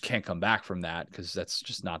you just can't come back from that, because that's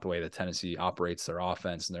just not the way that Tennessee operates their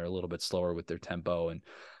offense, and they're a little bit slower with their tempo. And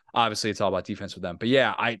obviously it's all about defense with them. But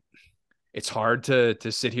yeah, it's hard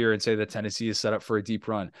to sit here and say that Tennessee is set up for a deep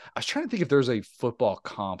run. I was trying to think if there's a football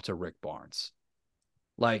comp to Rick Barnes.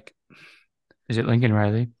 Like, is it Lincoln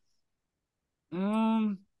Riley?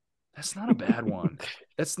 That's not a bad one.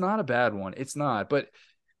 That's not a bad one. It's not, but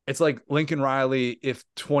it's like Lincoln Riley. If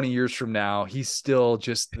 20 years from now, he's still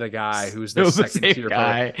just the guy who's the second tier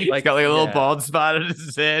guy. He's got like a little bald spot on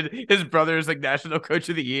his head. His brother is like national coach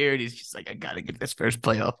of the year, and he's just like, I gotta get this first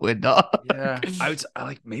playoff win, dog. Yeah, I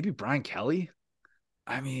like maybe Brian Kelly.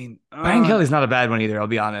 I mean, Brian Kelly's not a bad one either. I'll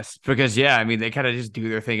be honest, because I mean, they kind of just do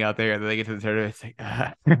their thing out there, and then they get to the tournament. It's like,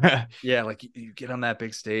 yeah, like you get on that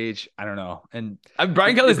big stage. I don't know. And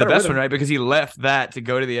Brian Kelly's the best one, right? Because he left that to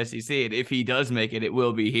go to the SEC, and if he does make it, it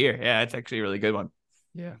will be here. Yeah, it's actually a really good one.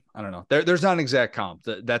 Yeah, I don't know. There's not an exact comp.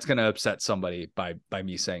 That's going to upset somebody by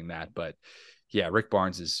me saying that, but yeah, Rick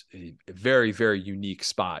Barnes is a very, very unique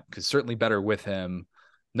spot because certainly better with him,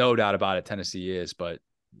 no doubt about it. Tennessee is, but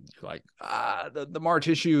like the March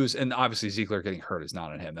issues, and obviously Ziegler getting hurt is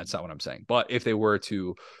not on him. That's not what I'm saying. But if they were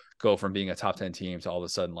to go from being a top 10 team to all of a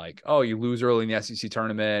sudden like, oh, you lose early in the SEC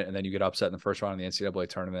tournament and then you get upset in the first round of the NCAA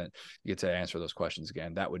tournament, you get to answer those questions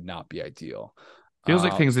again. That would not be ideal. Feels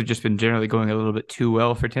like things have just been generally going a little bit too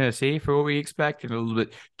well for Tennessee for what we expect, and a little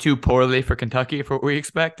bit too poorly for Kentucky for what we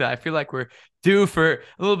expect. I feel like we're due for a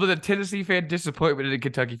little bit of Tennessee fan disappointment and a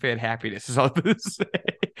Kentucky fan happiness is all I'm going to say.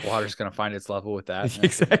 Water's going to find its level with that.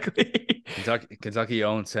 Exactly. Kentucky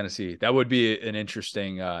owns Tennessee. That would be an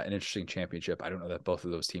interesting championship. I don't know that both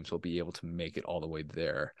of those teams will be able to make it all the way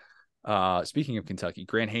there. Speaking of Kentucky,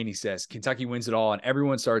 Grant Haney says Kentucky wins it all and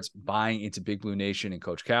everyone starts buying into Big Blue Nation and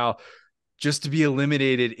Coach Cal. Just to be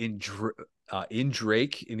eliminated in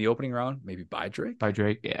Drake in the opening round, maybe by Drake. By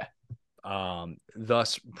Drake, yeah.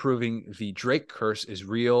 Thus proving the Drake curse is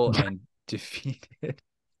real and defeated.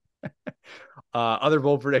 Other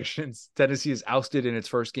bold predictions: Tennessee is ousted in its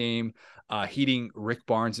first game, heating Rick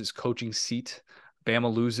Barnes' coaching seat.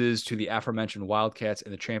 Bama loses to the aforementioned Wildcats in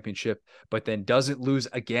the championship, but then doesn't lose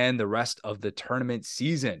again the rest of the tournament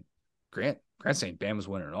season. Grant's saying Bama's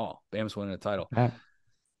winning it all. Bama's winning the title. Yeah.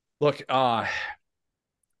 Look, SEC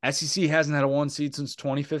hasn't had a 1 seed since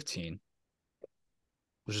 2015,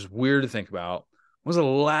 which is weird to think about. When was the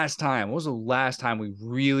last time we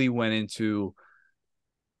really went into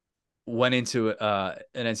an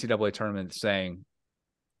NCAA tournament saying,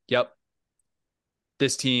 yep,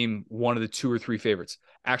 this team, one of the 2 or 3 favorites?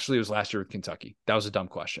 Actually, it was last year with Kentucky. That was a dumb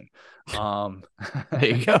question. There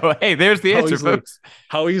you go. Hey, there's the answer, folks.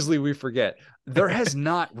 How easily we forget. There has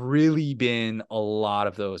not really been a lot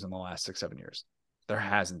of those in the last 6-7 years. There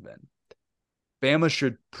hasn't been. Bama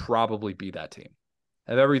should probably be that team.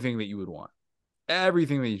 Have everything that you would want.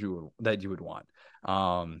 Everything that you would want.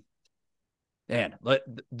 And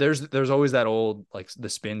there's always that old, like, the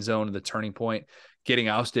spin zone, the turning point, getting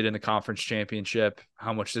ousted in the conference championship.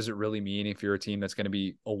 How much does it really mean if you're a team that's going to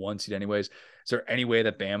be a 1 seed anyways? Is there any way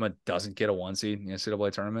that Bama doesn't get a 1 seed in the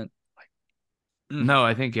NCAA tournament? No,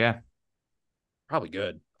 I think, yeah. Probably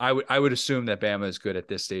good. I would assume that Bama is good at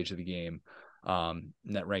this stage of the game.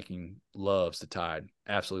 Net ranking loves the Tide.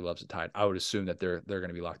 Absolutely loves the Tide. I would assume that they're going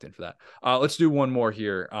to be locked in for that. Let's do one more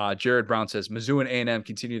here. Jared Brown says Mizzou and A&M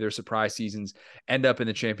continue their surprise seasons, end up in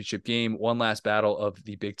the championship game. One last battle of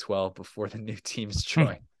the Big 12 before the new teams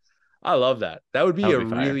join. I love that. That would be a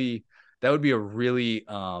really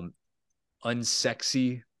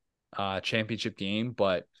unsexy championship game,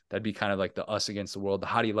 but that'd be kind of like the us against the world. The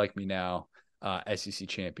how do you like me now? SEC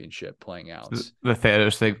championship playing out. The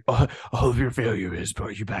Thanos thing. All of your failures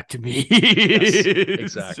brought you back to me. Yes,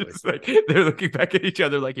 exactly. Like they're looking back at each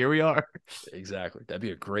other like, here we are. Exactly. That'd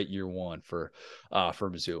be a great year 1 for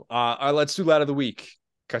Mizzou. All right, let's do Lad of the Week.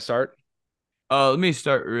 Can I start? Let me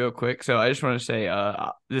start real quick. So I just want to say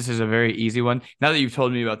this is a very easy one. Now that you've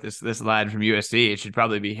told me about this lad from USC, it should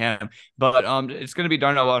probably be him. But it's going to be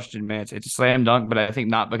Darnell Washington-Mance. It's a slam dunk, but I think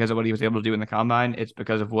not because of what he was able to do in the combine. It's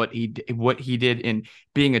because of what he did in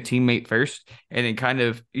being a teammate first, and then kind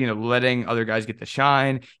of letting other guys get the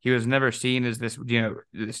shine. He was never seen as this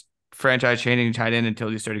this franchise-changing tight end until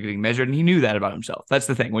he started getting measured, and he knew that about himself. That's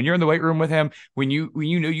the thing. When you're in the weight room with him, when you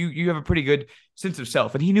know you have a pretty good sense of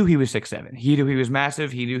self, and he knew he was 6'7". He knew he was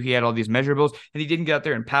massive. He knew he had all these measurables, and he didn't get out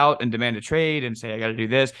there and pout and demand a trade and say, I got to do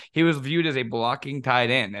this. He was viewed as a blocking tight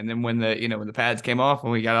end, and then when the pads came off,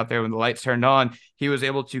 when we got out there, when the lights turned on, he was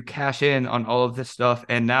able to cash in on all of this stuff,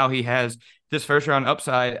 and now he has this first round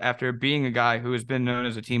upside after being a guy who has been known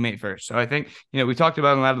as a teammate first. So I think, we talked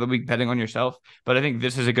about in a lot of the week betting on yourself, but I think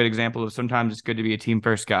this is a good example of sometimes it's good to be a team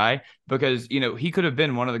first guy because, he could have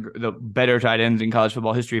been one of the better tight ends in college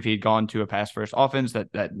football history if he'd gone to a pass first offense that,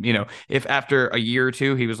 if after a year or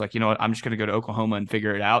two, he was like, I'm just going to go to Oklahoma and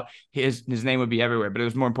figure it out. His name would be everywhere, but it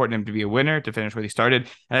was more important to him to be a winner, to finish where he started.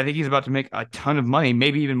 And I think he's about to make a ton of money,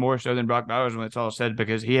 maybe even more so than Brock Bowers when it's all said,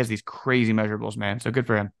 because he has these crazy measurables, man. So good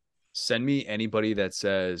for him. Send me anybody that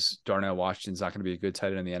says Darnell Washington's not going to be a good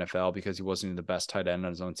tight end in the NFL because he wasn't even the best tight end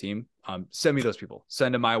on his own team. Send me those people.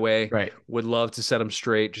 Send them my way. Right. Would love to set them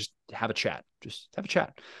straight. Just have a chat.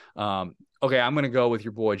 Okay, I'm going to go with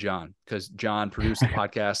your boy John because John produced the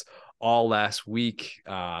podcast all last week.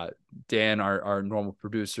 Dan, our normal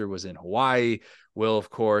producer, was in Hawaii. Will, of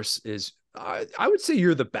course, is I would say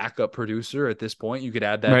you're the backup producer at this point. You could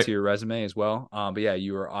add that to your resume as well. But yeah,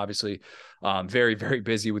 you are obviously very, very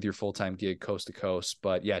busy with your full-time gig coast to coast.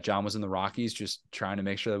 But yeah, John was in the Rockies just trying to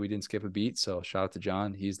make sure that we didn't skip a beat. So shout out to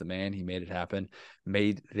John. He's the man. He made it happen,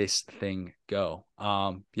 made this thing go.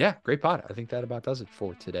 Yeah, great pod. I think that about does it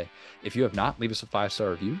for today. If you have not, leave us a 5-star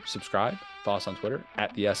review, subscribe, follow us on Twitter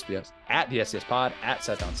at the SDS Pod, at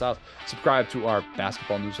Set Down South. Subscribe to our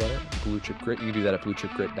basketball newsletter, Blue Chip Grit. You can do that at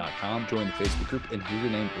bluechipgrit.com. Join the Facebook group and hear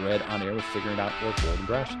your name read on air with Figuring It Out or Bold and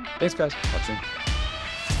Brash. Thanks, guys. Talk soon.